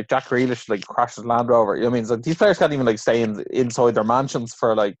 And then like Jack Grealish like crashed his Land Rover. You know what I mean? So these players can't even like stay inside their mansions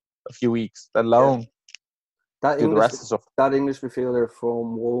for like a few weeks, let alone do the rest of the stuff. That English midfielder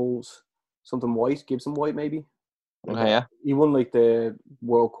from Wolves, something White, Gibson White maybe. Okay, yeah. He won like the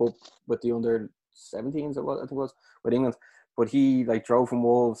World Cup with the under-17s, I think it was, with England. But he like drove from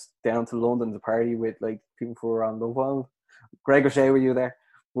Wolves down to London to party with like people who were on Love Island. Greg O'Shea, were you there?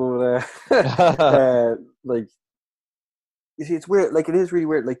 But like, you see, it's weird. Like, it is really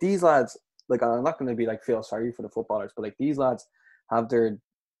weird. Like, these lads, like, I'm not going to be like feel sorry for the footballers, but like these lads have their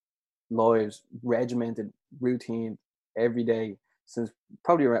lives regimented, routine every day since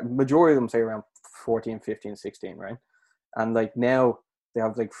probably around, majority of them say around 14, 15, 16, right? And like now they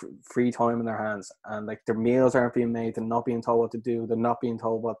have like free time in their hands, and like their meals aren't being made. They're not being told what to do. They're not being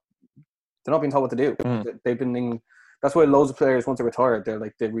told what to do. They've been in. That's why loads of players, once they retire, they're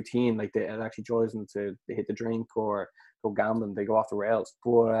like the routine, like it actually joins them to they hit the drink or go gambling. They go off the rails.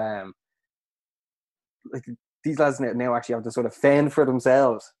 But like these lads now actually have to sort of fend for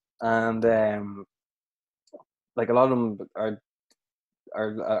themselves, and like a lot of them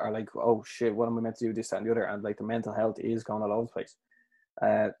are like, oh shit, what am I meant to do, this, that, and the other, and like the mental health is going all over the place.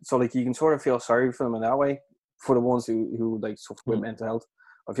 So like you can sort of feel sorry for them in that way, for the ones who like suffer with mental health.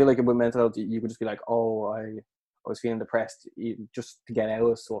 I feel like with mental health, you could just be like, oh, I was feeling depressed just to get out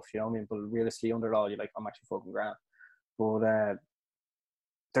of stuff, you know what I mean? But realistically, under it all, you're like, I'm actually fucking grand. But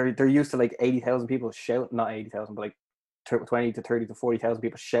they're used to like 80,000 people shouting, not 80,000, but like 20 to 30 to 40,000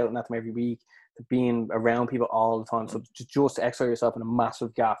 people shouting at them every week, to being around people all the time. So just to exile yourself in a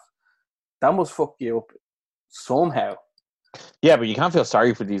massive gaff, that must fuck you up somehow. Yeah, but you can't feel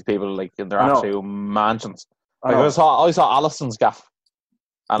sorry for these people like in their absolute mansions. Like I saw Allison's gaff,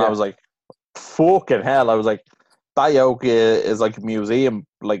 and I was like, fucking hell. I was like, that yoke is like a museum.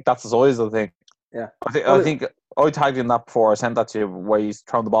 Like, that's the size of the thing. Yeah. I think I tagged you in that before. I sent that to you where he's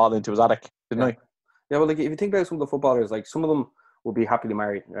thrown the ball into his attic, didn't I? Yeah, well, like if you think about some of the footballers, like some of them will be happily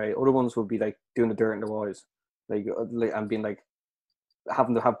married, right? Other ones will be like doing the dirt in their wives, like and being like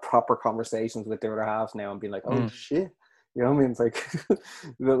having to have proper conversations with their other halves now and being like, oh shit, you know what I mean? It's like,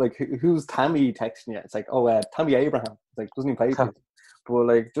 like who's Tammy texting you? It's like, oh, Tammy Abraham. It's like, doesn't he play for you? But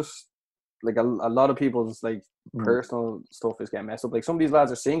like just like a lot of people's like personal stuff is getting messed up. Like some of these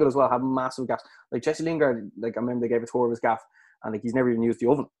lads are single as well, have massive gaps. Like Jesse Lingard, like I remember they gave a tour of his gaff, and like he's never even used the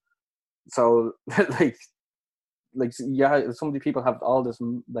oven. So like yeah, some of the people have all this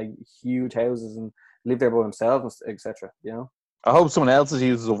like huge houses and live there by themselves, etc. You know. I hope someone else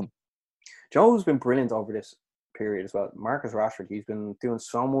uses oven. Joe's been brilliant over this period as well. Marcus Rashford, he's been doing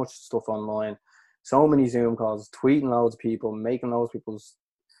so much stuff online, so many Zoom calls, tweeting loads of people, making loads of people's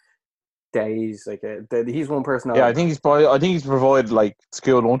days. Like he's one person. Yeah, I think he's provided like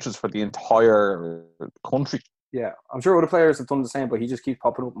school lunches for the entire country. Yeah, I'm sure other players have done the same, but he just keeps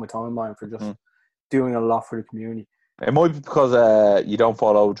popping up in my timeline for just doing a lot for the community. It might be because you don't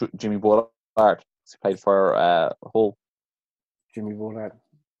follow Jimmy Bullard. He played for Hull. Jimmy Bullard.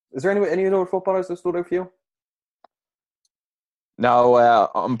 Is there any other footballers that stood out for you? No,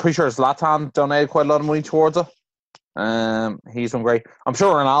 I'm pretty sure Zlatan donated quite a lot of money towards it. He's done great. I'm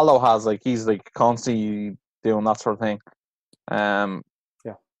sure Ronaldo has, like, he's like constantly doing that sort of thing. Yeah.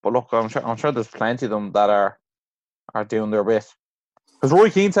 But look, I'm sure there's plenty of them that are doing their bit. Because Roy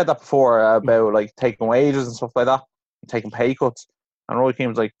Keane said that before about like taking wages and stuff like that, taking pay cuts. And Roy Keane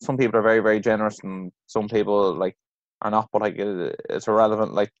was like, some people are very, very generous, and some people like are not. But like, it's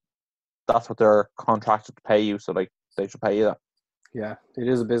irrelevant. Like, that's what they're contracted to pay you, so like they should pay you that. Yeah, it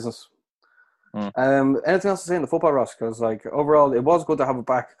is a business. Anything else to say in the football, Ross? Because like overall, it was good to have it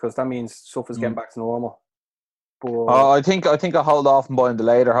back, because that means stuff is getting back to normal. But I think I'll hold off on buying the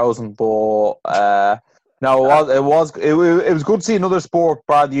Lederhosen, but no, it was good to see another sport,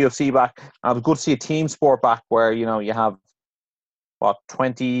 the UFC back. And it was good to see a team sport back where you have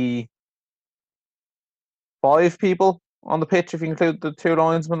 25 people on the pitch if you include the two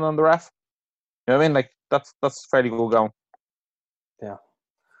linesmen and the ref. You know what I mean? Like that's fairly good going. Yeah.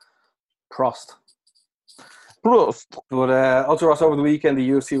 Prost. But also, Ross, over the weekend the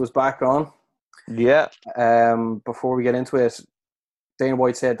UFC was back on. Yeah. Before we get into it, Dana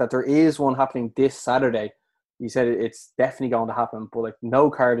White said that there is one happening this Saturday. He said it's definitely going to happen, but like no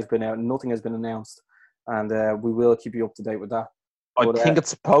card has been out, nothing has been announced, and we will keep you up to date with that. I think it's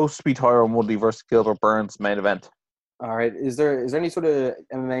supposed to be Tyron Woodley versus Gilbert Burns main event. All right. Is there any sort of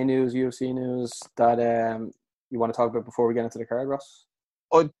MMA news, UFC news that you want to talk about before we get into the card, Ross?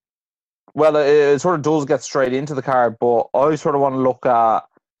 Well, it sort of does get straight into the card, but I sort of want to look at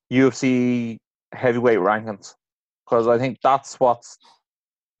UFC heavyweight rankings, because I think that's what's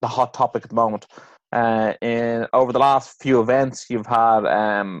the hot topic at the moment. In over the last few events, you've had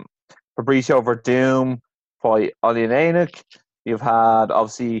Fabricio Verdum fight Oleinik. You've had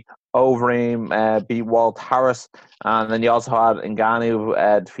obviously Overeem beat Walt Harris, and then you also had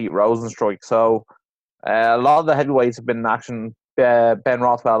Ngannou defeat Rosenstruik. So a lot of the heavyweights have been in action. Ben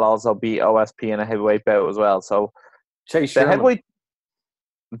Rothwell also beat OSP in a heavyweight bout as well. So Chase the Sherman. heavyweight.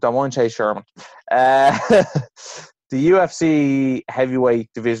 Don't want Chase Sherman. The UFC heavyweight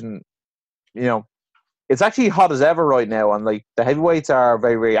division, it's actually hot as ever right now, and like the heavyweights are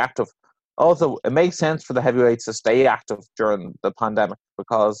very, very active. Also, it makes sense for the heavyweights to stay active during the pandemic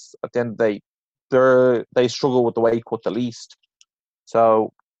because at the end of the day, they struggle with the weight cut the least.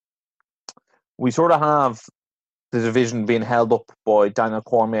 So we sort of have the division being held up by Daniel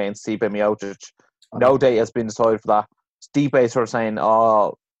Cormier and Stipe Miocic. No date has been decided for that. Stipe sort of saying,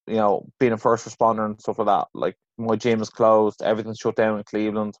 being a first responder and stuff like that. Like, my gym is closed, everything's shut down in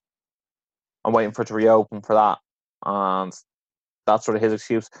Cleveland. I'm waiting for it to reopen for that. And that's sort of his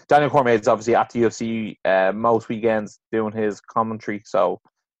excuse. Daniel Cormier is obviously at the UFC most weekends doing his commentary, so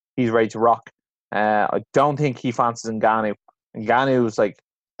he's ready to rock. I don't think he fancies Ngannou. Ngannou is like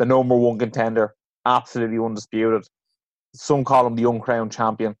the number one contender, absolutely undisputed. Some call him the uncrowned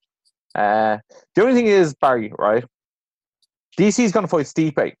champion. The only thing is, Barry, right? DC is going to fight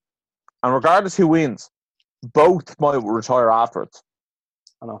Stipe, and regardless who wins, both might retire afterwards.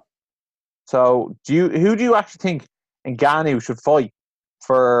 I know. So, who do you actually think Ngannou should fight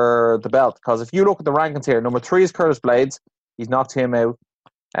for the belt? Because if you look at the rankings here, number 3 is Curtis Blades. He's knocked him out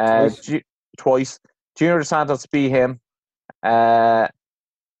twice. Junior Dos Santos beat him. Derek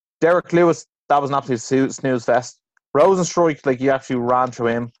Lewis, that was an absolute snooze fest. Rosenstruik, like, you actually ran through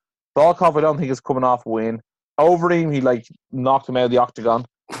him. Volkov, I don't think is coming off a win. Overeem, he knocked him out of the octagon.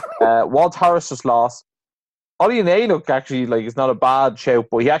 Walt Harris just lost. Oleinik actually is not a bad shout,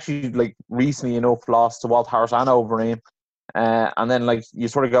 but he actually recently enough lost to Walt Harris and Overeem. And then you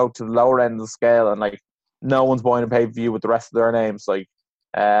sort of go to the lower end of the scale, and no one's buying a pay per view with the rest of their names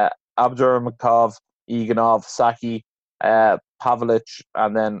Abdurakhimov, Iganov, Saki, Pavlich,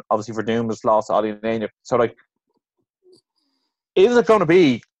 and then obviously Verdum just lost to Oleinik. So is it going to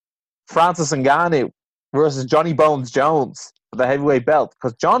be Francis Ngannou versus Johnny Bones Jones for the heavyweight belt?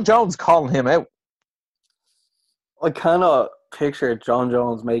 Because John Jones calling him out. I cannot picture John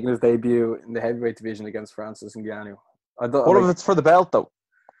Jones making his debut in the heavyweight division against Francis Ngannou. What if it's for the belt, though?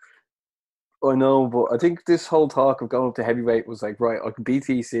 I know, but I think this whole talk of going up to heavyweight was right, I could beat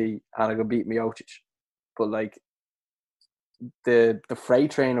TC and I could beat Miocic. But the freight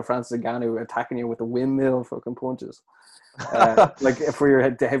train of Francis Ngannou attacking you with a windmill fucking punches. For your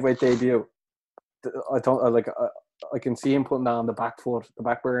heavyweight debut, I can see him putting that on the back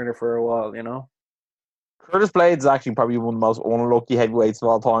burner for a while, Curtis Blades is actually probably one of the most unlucky heavyweights of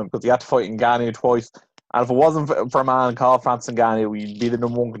all time because he had to fight Ngannou twice. And if it wasn't for a man called Francis Ngannou, he'd be the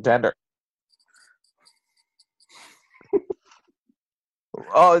number one contender.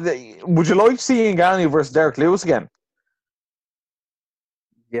 Would you like to see Ngannou versus Derek Lewis again?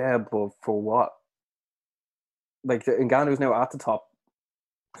 Yeah, but for what? Ngannou's now at the top.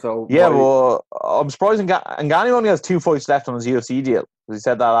 So yeah, well, I'm surprised Ngannou only has 2 fights left on his UFC deal. He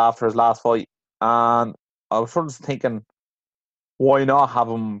said that after his last fight. And I was sort of thinking, why not have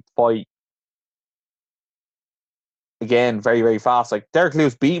him fight again very, very fast? Derek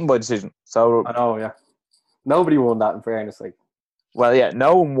Lewis beaten by decision. So I know, yeah. Nobody won that, in fairness. Well, yeah,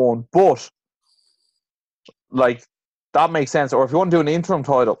 no one won. But, that makes sense. Or if you want to do an interim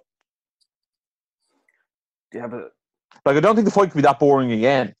title. Yeah, but I don't think the fight could be that boring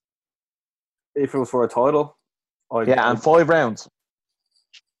again. If it was for a title. And 5 rounds.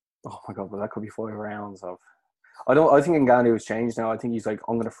 Oh my god, but that could be 5 rounds of. I think Ngannou has changed now. I think he's I'm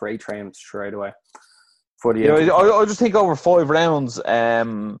going to freight train him straight away. For the I just think over 5 rounds,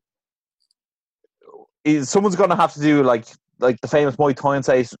 someone's going to have to do the famous Mike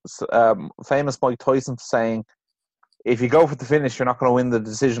Tyson saying, if you go for the finish, you're not going to win the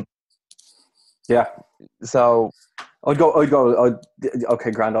decision. Yeah. So I'd go. Okay,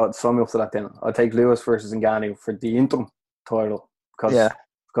 grand. I'd sum me up to that then. I'd take Lewis versus Ngannou for the interim title because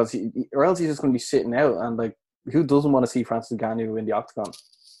or else he's just going to be sitting out, and who doesn't want to see Francis Ngannou in the octagon?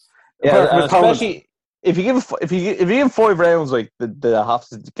 Yeah, especially if you give 5 rounds, they have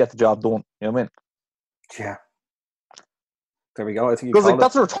to get the job done. You know what I mean? Yeah. There we go. I think because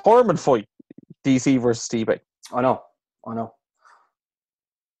that's a retirement fight. DC versus Stipe. I know.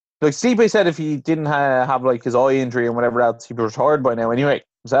 Stipe said if he didn't have his eye injury and whatever else, he'd be retired by now anyway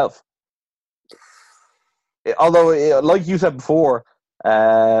himself. Although, like you said before,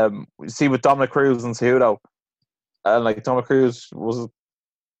 see with Dominic Cruz and Cejudo, and like Dominic Cruz was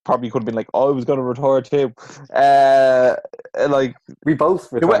probably could have been like, oh, I was going to retire too. Like We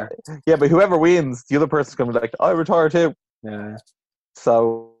both retire. yeah, but whoever wins, the other person's going to be like, I retire too. Yeah.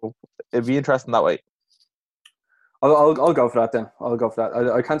 So it'd be interesting that way. I'll go for that then. I'll go for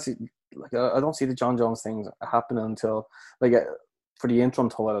that. I can't see, like, I don't see the John Jones things happening until, like, for the interim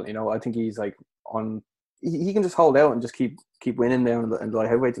title. You know, I think he's like on. He can just hold out and just keep winning there in the light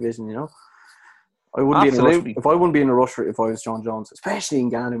heavyweight division. You know, I wouldn't be in a rush if I wouldn't be in a rush for if I was John Jones, especially in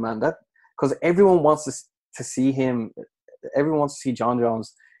Ngannou, man. That because everyone wants to see him. Everyone wants to see John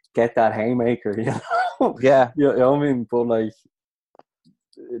Jones get that haymaker. You know, Yeah, you know what I mean. But like,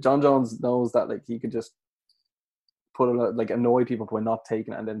 John Jones knows that like he could just annoy people by not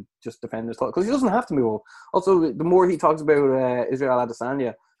taking it and then just defend his title because he doesn't have to move up. Also, the more he talks about Israel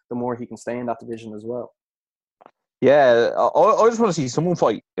Adesanya, the more he can stay in that division as well. Yeah, I just want to see someone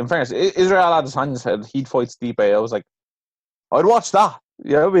fight. In fairness, Israel Adesanya said he'd fight Stipe. I was like, I'd watch that.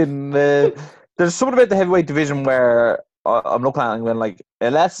 You know, I mean, there's something about the heavyweight division where I'm looking at it and going like,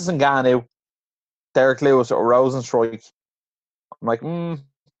 unless it's Ngannou, Derek Lewis or Rosenstrike, I'm like,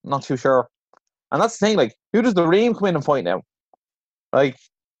 not too sure. And that's the thing, like, who does the Reem come in and fight now? Like,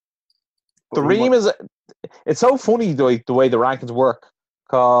 the Reem is... It's so funny the way the rankings work,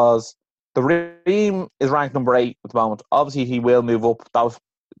 because the Reem is ranked number 8 at the moment. Obviously, he will move up. The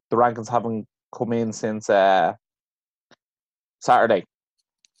rankings haven't come in since Saturday.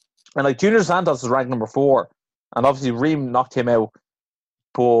 And, like, Junior Santos is ranked number 4. And obviously, Reem knocked him out.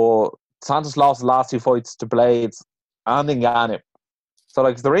 But Santos lost the last 2 fights to Blades and Ngannou. So,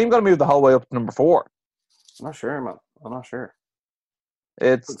 like, is the Reem going to move the whole way up to number 4? I'm not sure, man. I'm not sure.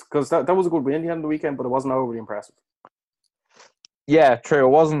 It's because that was a good win he had on the weekend, but it wasn't overly impressive. Yeah, true.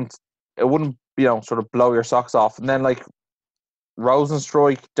 It wouldn't, sort of blow your socks off. And then, like,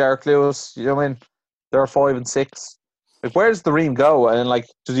 Rosenstrike, Derek Lewis, you know what I mean? They're 5 and 6. Like, where does the Reem go? And, like,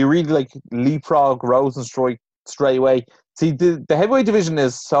 does he really, like, leapfrog Rosenstrike straight away? See, the heavyweight division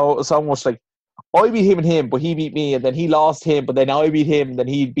is so much like, I beat him, but he beat me, and then he lost him, but then I beat him, and then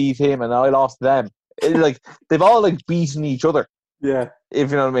he beat him, and I lost them. It's like, they've all, like, beaten each other. Yeah.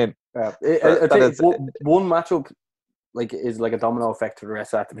 If you know what I mean. Yeah. I think one matchup, like, is like a domino effect to the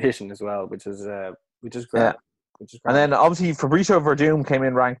rest of that division as well, which is great. Yeah. And then, obviously, Fabricio Verdum came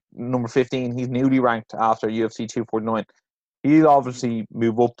in ranked number 15. He's newly ranked after UFC 249. He'll obviously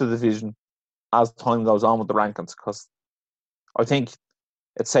move up to the division as time goes on with the rankings, because I think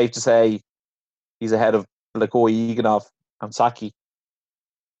it's safe to say he's ahead of Blagoy, Iganov, and Saki.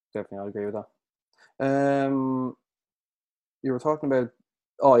 Definitely, I'll agree with that. You were talking about,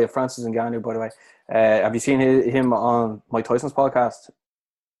 Francis Ngannou, by the way. Have you seen him on Mike Tyson's podcast?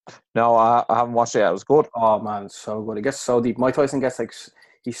 No, I haven't watched it yet. It was good. Oh, man, it's so good. It gets so deep. Mike Tyson gets, like,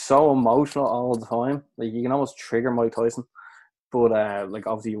 he's so emotional all the time. Like, you can almost trigger Mike Tyson. But, like,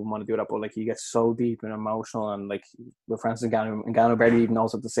 obviously you wouldn't want to do that, but, like, he gets so deep and emotional, and, like, with Francis Ngannou barely even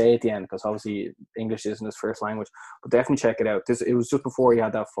knows what to say at the end, because obviously English isn't his first language. But definitely check it out. It was just before he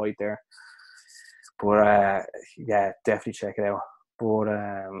had that fight there. But, yeah, definitely check it out. But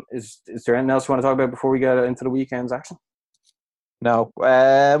is there anything else you want to talk about before we get into the weekend's action? No.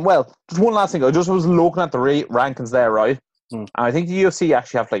 Well, just one last thing. I just was looking at the rankings there, right? And I think the UFC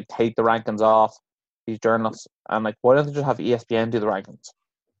actually have to, like, take the rankings off these journalists, and, like, why don't they just have ESPN do the rankings?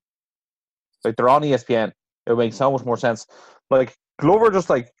 Like, they're on ESPN. It would make so much more sense. Like, Glover just,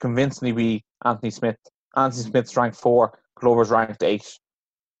 like, convincingly beat Anthony Smith. Anthony Smith's ranked 4. Glover's ranked 8.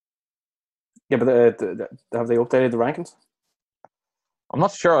 Yeah, but have they updated the rankings? I'm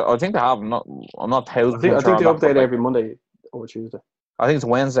not sure. I think they have. I'm not 1,000% I think they update every Monday or Tuesday. I think it's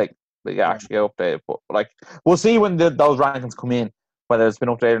Wednesday they actually get updated. But, like, we'll see when those rankings come in, whether it's been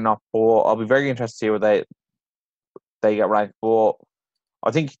updated or not. But I'll be very interested to see where they get ranked. But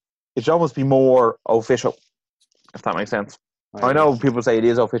I think it should almost be more official, if that makes sense. I know people say it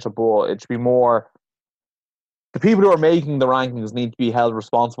is official, but it should be more. The people who are making the rankings need to be held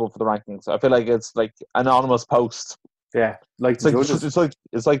responsible for the rankings. I feel like it's like anonymous posts. Yeah, like the judges.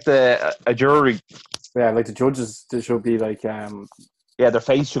 It's like a jury. Yeah, like the judges. They should be like. Their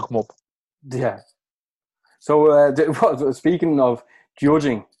face should come up. Yeah. So, speaking of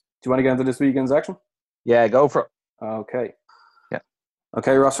judging, do you want to get into this weekend's action? Yeah, go for it. Okay. Yeah.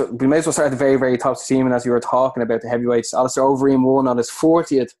 Okay, Ross. We may as well start at the very, very top team. And as you were talking about the heavyweights, Alistair Overeem won on his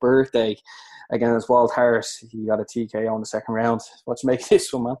 40th birthday against Walt Harris. He got a TKO in the second round. What's making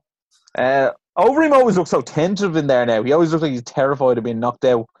this one, man? Overeem always looks so tentative in there now. He always looks like he's terrified of being knocked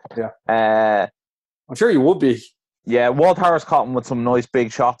out. Yeah. I'm sure he would be. Yeah, Walt Harris caught him with some nice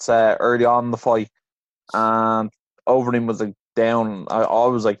big shots early on in the fight. And Overeem was, like, down. I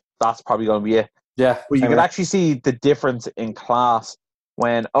was like, that's probably going to be it. Yeah, But you same could here. actually see the difference in class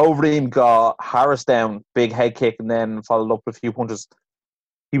when Overeem got Harris down, big head kick, and then followed up with a few punches.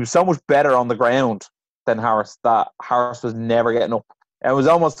 He was so much better on the ground than Harris that Harris was never getting up. And it was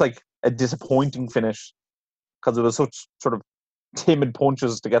almost like a disappointing finish because it was such sort of timid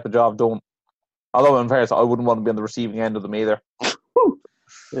punches to get the job done. Although, in fairness, I wouldn't want to be on the receiving end of them either.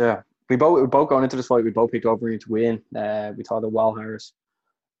 Yeah, we both going into this fight. We both picked Overeem to win. We thought that Wal Harris,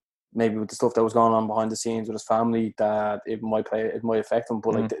 maybe with the stuff that was going on behind the scenes with his family, that it might affect him.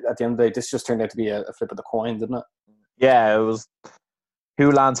 But like at the end of the day, this just turned out to be a flip of the coin, didn't it? Yeah, it was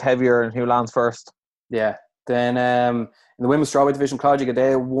who lands heavier and who lands first. Yeah. Then in the women's strawweight division, Claudia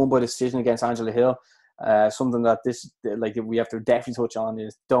Gadelha won by decision against Angela Hill. Something that we have to definitely touch on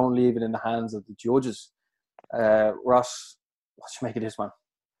is don't leave it in the hands of the judges. Ross, what should you make of this, man?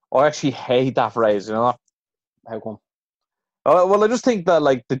 I actually hate that phrase, you know. How come? Well, I just think that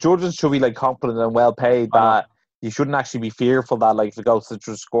like the judges should be like competent and well paid. I know. That you shouldn't actually be fearful that like if it goes to the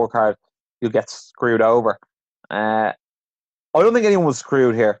judge scorecard, you'll get screwed over. I don't think anyone was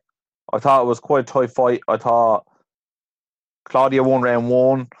screwed here. I thought it was quite a tight fight. I thought Claudia won round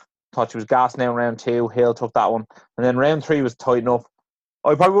one. Thought she was gassing out round two. Hill took that one, and then round three was tight enough.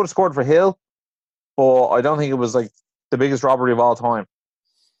 I probably would have scored for Hill, but I don't think it was like the biggest robbery of all time.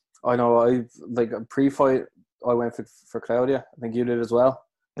 I know. I like pre-fight. I went for Claudia. I think you did as well.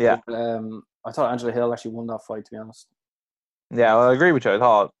 Yeah, But, I thought Angela Hill actually won that fight. To be honest. yeah, I agree with you. I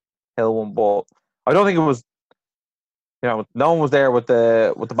thought Hill won, but I don't think it was. You know, no one was there with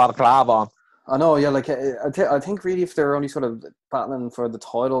the balaclava on. I know, yeah. Like I think really, if they're only sort of battling for the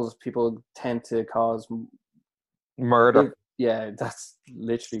titles, people tend to cause Murder. Yeah, that's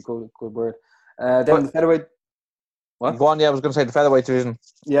literally good word. Then But the featherweight. What? go on, yeah, I was going to say the featherweight division.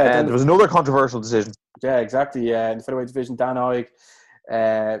 Yeah, then There was another controversial decision. yeah, exactly. Yeah, in the featherweight division, Dan Oig.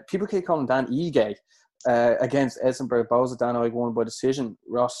 People keep calling him Dan Ige against Edson Barboza. Dan Oig won by decision.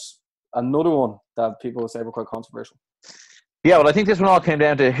 Ross, another one that people would say were quite controversial. Yeah, well, I think this one all came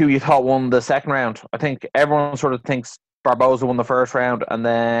down to who you thought won the second round. I think everyone sort of thinks Barboza won the first round, and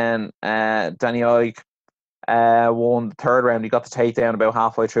then Danny Oig won the third round. He got the takedown about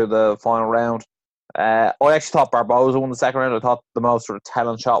halfway through the final round. I actually thought Barboza won the second round. I thought the most sort of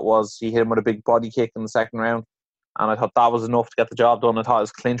telling shot was he hit him with a big body kick in the second round, and I thought that was enough to get the job done. I thought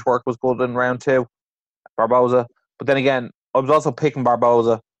his clinch work was good in round two, Barboza. But then again, I was also picking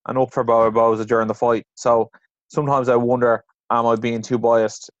Barboza and up for Barboza during the fight. So sometimes I wonder, am I being too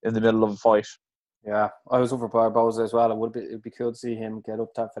biased in the middle of a fight? Yeah, I was over Barboza as well. It'd be cool to see him get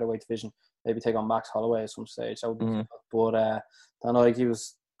up that featherweight division. Maybe take on Max Holloway at some stage. That would be cool. But Dan Oig, he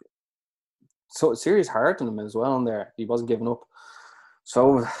was so serious heart in him as well in there. He wasn't giving up.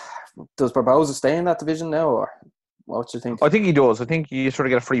 So does Barboza stay in that division now, or what do you think? I think he does. I think you sort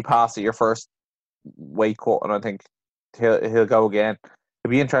of get a free pass at your first weight cut, and I think he'll go again.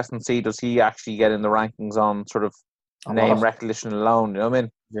 It'll be interesting to see, does he actually get in the rankings on sort of name recognition alone? You know what I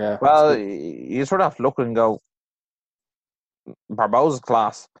mean? Yeah. Well, you sort of have to look and go, Barboza's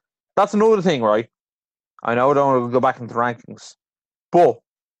class. That's another thing, right? I know I don't want to go back into the rankings, but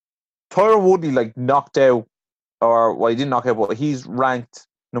Tyron Woodley like knocked out, or well, he didn't knock out, but he's ranked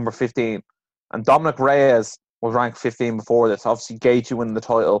number 15, and Dominic Reyes was ranked 15 before this. Obviously, Gaethje winning the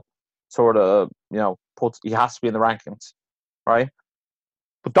title sort of, he has to be in the rankings, right?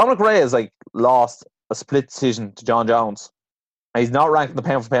 But Dominic Reyes like lost a split decision to John Jones, and he's not ranked in the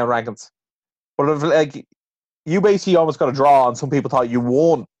pound for pound rankings. But if, like, you basically almost got a draw, and some people thought you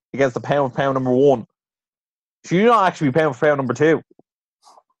won against the pound for pound number one. Should you not actually be pound for pound number two?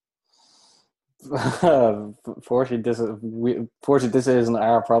 Fortunately, this isn't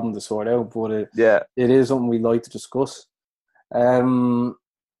our problem to sort out, but it is something we'd like to discuss. Ross,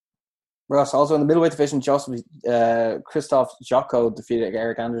 also in the middleweight division, Christoph Jocko defeated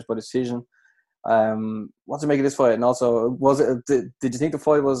Eric Anders by decision. What's the make of this fight? And also, did you think the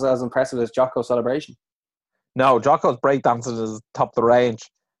fight was as impressive as Jocko's celebration? No, Jocko's breakdancing is top of the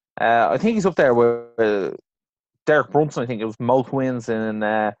range. I think he's up there with Derek Brunson. I think it was most wins in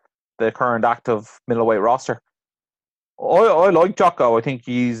the current active middleweight roster. I like Jocko. I think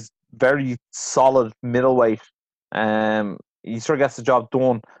he's very solid middleweight. He sort of gets the job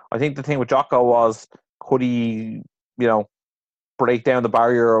done. I think the thing with Jocko was, could he, break down the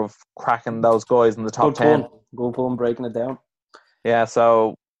barrier of cracking those guys in the top 10? Good pull, breaking it down. Yeah,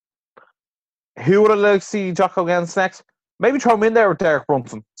 so who would I like to see Jocko against next? Maybe throw him in there with Derek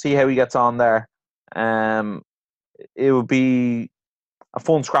Brunson, see how he gets on there. It would be a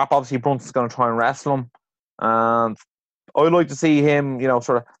fun scrap. Obviously, Brunson's going to try and wrestle him. And I'd like to see him,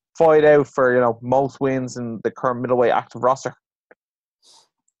 sort of fight out for, most wins in the current middleweight active roster.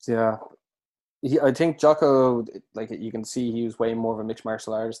 Yeah. I think Jocko, like you can see, he was way more of a mixed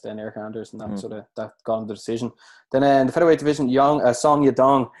martial artist than Eric Anders, and that got him the decision. Then in the featherweight division, Song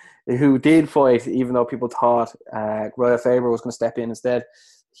Yadong, who did fight, even though people thought Royal Faber was going to step in instead,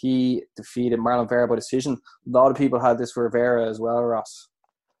 he defeated Marlon Vera by decision. A lot of people had this for Vera as well, Ross.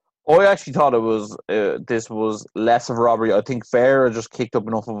 I actually thought it was this was less of a robbery. I think Vera just kicked up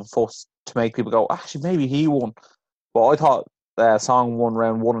enough of a fuss to make people go, actually, maybe he won. But I thought Song won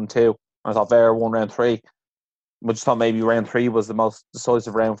round 1 and 2. I thought Vera won round 3. I just thought maybe round 3 was the most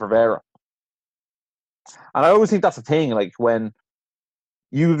decisive round for Vera. And I always think that's the thing. Like, when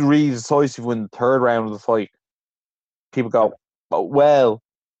you read decisive in the third round of the fight, people go, oh, well,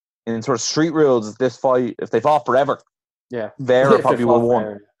 in sort of street rules, this fight, if they fought forever, Vera probably would have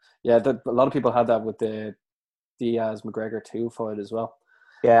won. Yeah, a lot of people had that with the Diaz McGregor 2 fight as well.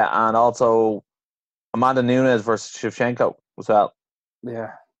 Yeah, and also Amanda Nunes versus Shevchenko as well.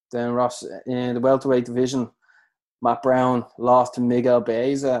 Yeah. Then Ross, in the welterweight division, Matt Brown lost to Miguel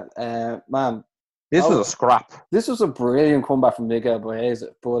Baeza. Man, this was a scrap. This was a brilliant comeback from Miguel Baeza,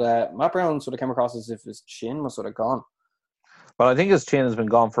 but Matt Brown sort of came across as if his chin was sort of gone. Well, I think his chin has been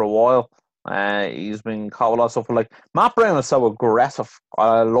gone for a while. He's been caught a lot of stuff. Like, Matt Brown is so aggressive.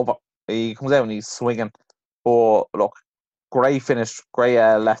 I love it. He comes out and he's swinging. But look, great finish, great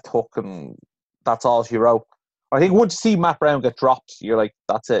left hook, and that's all she wrote. I think once you see Matt Brown get dropped, you're like,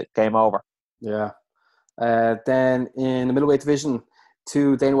 that's it, game over. Yeah. Then in the middleweight division,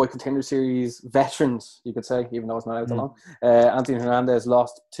 2 Dana White Contender Series veterans, you could say, even though it's not out that long. Anthony Hernandez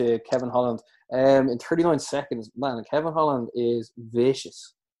lost to Kevin Holland in 39 seconds. Man, Kevin Holland is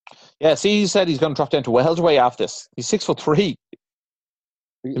vicious. Yeah, see, he said he's going to drop down to welterweight after this. He's 6'3".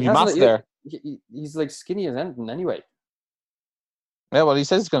 He's like skinny as anything anyway. Yeah, well, he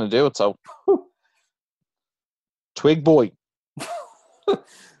says he's going to do it, so. Twig boy. Then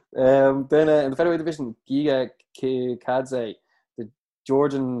in the featherweight division, Giga Kadze, the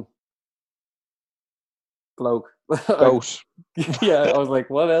Georgian bloke. Goat. Yeah, I was like,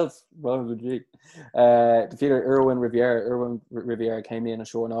 what else wrong with G? Defeated Irwin Riviera. Irwin Riviera came in on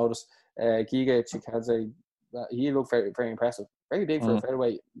short notice. Giga Chikadze, he looked very, very impressive. Very big for a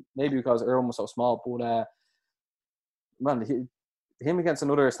featherweight. Maybe because Irwin was so small, but man, him against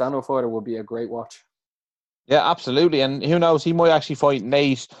another stand-up fighter would be a great watch. Yeah, absolutely. And who knows, he might actually fight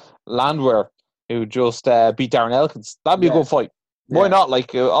Nate Landwehr, who just beat Darren Elkins. That'd be a good fight. Why not?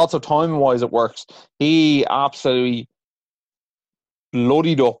 Like, also time-wise, it works. He absolutely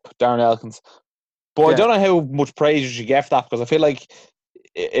bloodied up Darren Elkins. But I don't know how much praise you should get for that, because I feel like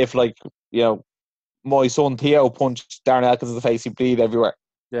if, like, you know, my son Theo punched Darren Elkins in the face, he'd bleed everywhere.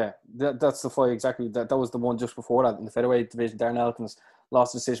 Yeah, that's the fight exactly. That was the one just before that in the featherweight division. Darren Elkins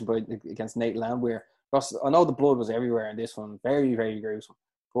lost the decision against Nate Landwehr. I know the blood was everywhere in this one. Very, very gruesome.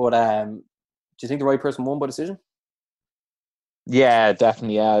 But do you think the right person won by decision? Yeah,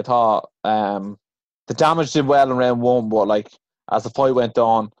 definitely. Yeah, I thought the damage did well in round 1, but like as the fight went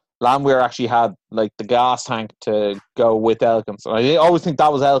on, Landwehr actually had like the gas tank to go with Elkins. And I always think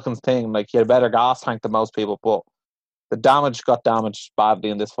that was Elkins' thing. Like, he had a better gas tank than most people, but the damage got damaged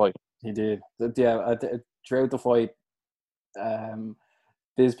badly in this fight. He did. Yeah, throughout the fight,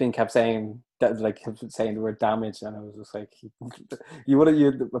 Bisping kept saying that, like, kept saying the word damage, and I was just like, you would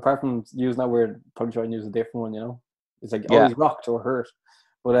have, apart from using that word, probably try and use a different one. You know, it's like he's rocked or hurt,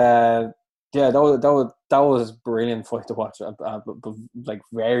 but yeah, that was a brilliant fight to watch. But like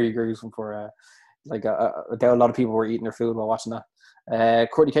very gruesome for I doubt a lot of people were eating their food while watching that.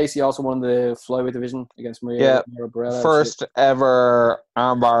 Courtney Casey also won the flyweight division against Maria Borella. First ever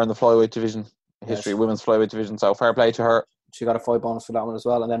armbar in the flyweight division history, women's flyweight division. So fair play to her. She got a fight bonus for that one as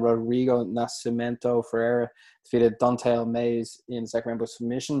well. And then Rodrigo Nascimento Ferreira defeated Dontel Mays in the second round by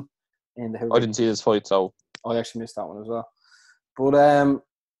submission. I didn't see this fight, so I actually missed that one as well. But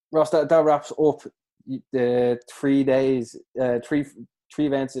Ross, that wraps up the 3 days, three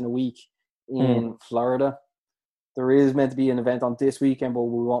events in a week in Florida. There is meant to be an event on this weekend, but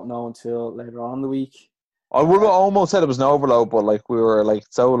we won't know until later on in the week. I would have almost said it was an overload, but like we were like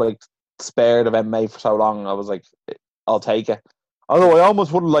so like spared of MMA for so long, I was like, I'll take it. Although I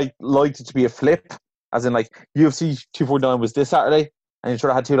almost would have liked it to be a flip, as in like UFC 249 was this Saturday, and you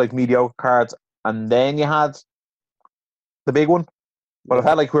sort of had 2 like mediocre cards, and then you had the big one. But I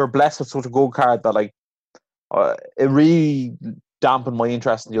felt like we were blessed with such a good card that like it really dampened my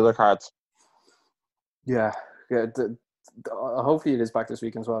interest in the other cards. Yeah. Hopefully it is back this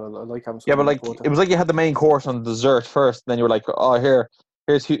weekand as well. I like having. Yeah, but like it was like you had the main course on dessert first, and then you were like, "Oh,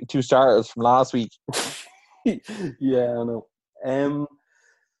 here's 2 starters from last week." Yeah, I know.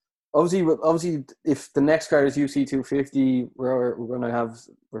 obviously, if the next card is UFC 250, we're gonna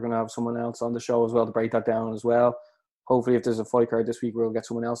have someone else on the show as well to break that down as well. Hopefully, if there's a fight card this week, we'll get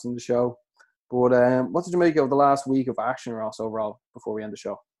someone else on the show. But what did you make of the last week of action, Ross, overall, before we end the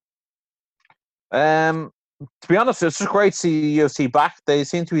show? To be honest, it's just great to see UFC back. They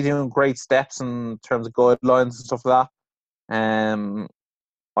seem to be doing great steps in terms of guidelines and stuff like that.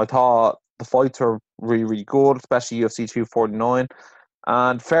 I thought the fights were really, really good, especially UFC 249.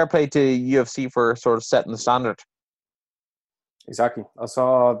 And fair play to UFC for sort of setting the standard. Exactly. I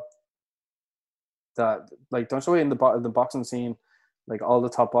saw that, like, don't you know, in the boxing scene, like, all the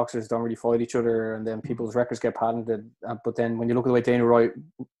top boxers don't really fight each other, and then people's records get patented. But then when you look at the way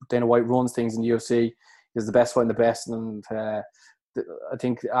Dana White runs things in the UFC, he's the best fighting the best. And I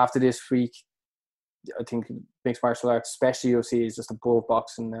think after this week, I think mixed martial arts, especially UFC, is just above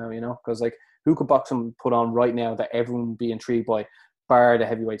boxing now, you know? Because, like, who could boxing put on right now that everyone would be intrigued by, bar the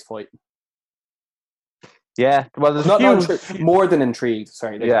heavyweights fight? Yeah, well, there's not more than intrigued.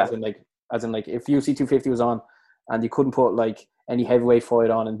 Sorry, like, yeah. As in, like, if UFC 250 was on, and you couldn't put, like, any heavyweight fight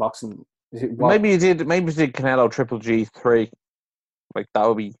on in boxing. Maybe you did Canelo Triple G3. Like, that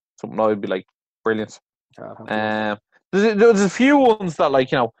would be something I would be like, brilliant. There's a few ones that,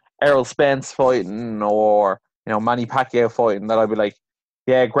 like, you know, Errol Spence fighting, or, you know, Manny Pacquiao fighting, that I'd be like,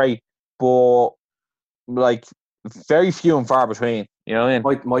 yeah, great. But, like, very few and far between. You know what I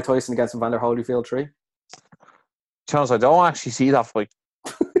mean? Mike Tyson against Evander Holyfield 3. Chance, I don't actually see that fight.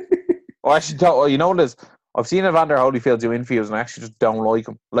 I actually don't. You know what it is? I've seen Evander Holyfield do interviews, and I actually just don't like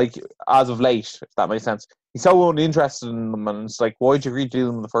him. Like, as of late, if that makes sense. He's so uninterested in them, and it's like, why'd you agree to do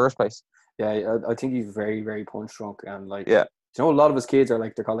them in the first place? Yeah, I think he's very, very punch drunk, and, like, yeah. You know, a lot of his kids are,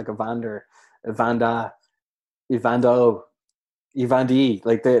 like, they're called, like, Evando, Evandi,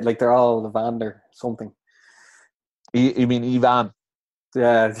 they're all Evander something. You mean Ivan?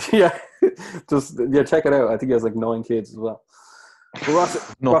 Yeah. Check it out. I think he has, like, 9 kids as well. But Ross,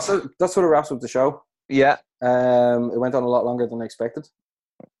 that sort of wraps up the show. Yeah. It went on a lot longer than I expected.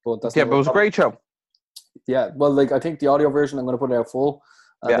 But it was a great show. Yeah, well, like, I think the audio version, I'm going to put it out full.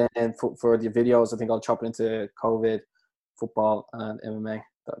 And then for the videos, I think I'll chop it into COVID, football, and MMA.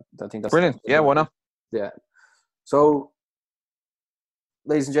 I think that's brilliant. Yeah, why not? Yeah. So,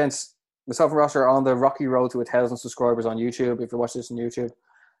 ladies and gents, myself and Ross are on the rocky road to 1,000 subscribers on YouTube. If you're watching this on YouTube,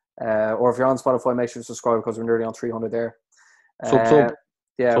 or if you're on Spotify, make sure to subscribe, because we're nearly on 300 there.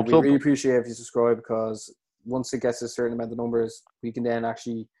 Yeah, we really appreciate if you subscribe, because once it gets a certain amount of numbers, we can then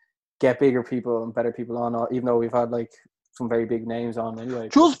actually get bigger people and better people on, even though we've had, like, some very big names on anyway.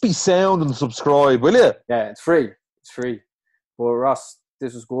 Just be sound and subscribe, will you? Yeah, it's free. But Ross,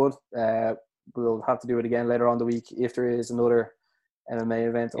 this was good. We'll have to do it again later on the week if there is another MMA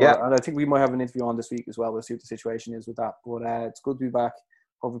event. And I think we might have an interview on this week as well. We'll see what the situation is with that. But it's good to be back.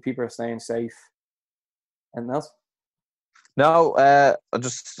 Hopefully people are staying safe. Anything else? No, I'll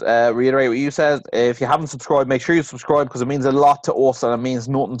just reiterate what you said. If you haven't subscribed, make sure you subscribe, because it means a lot to us and it means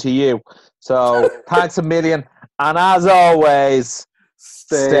nothing to you. So thanks a million. And as always,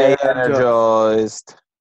 stay energized.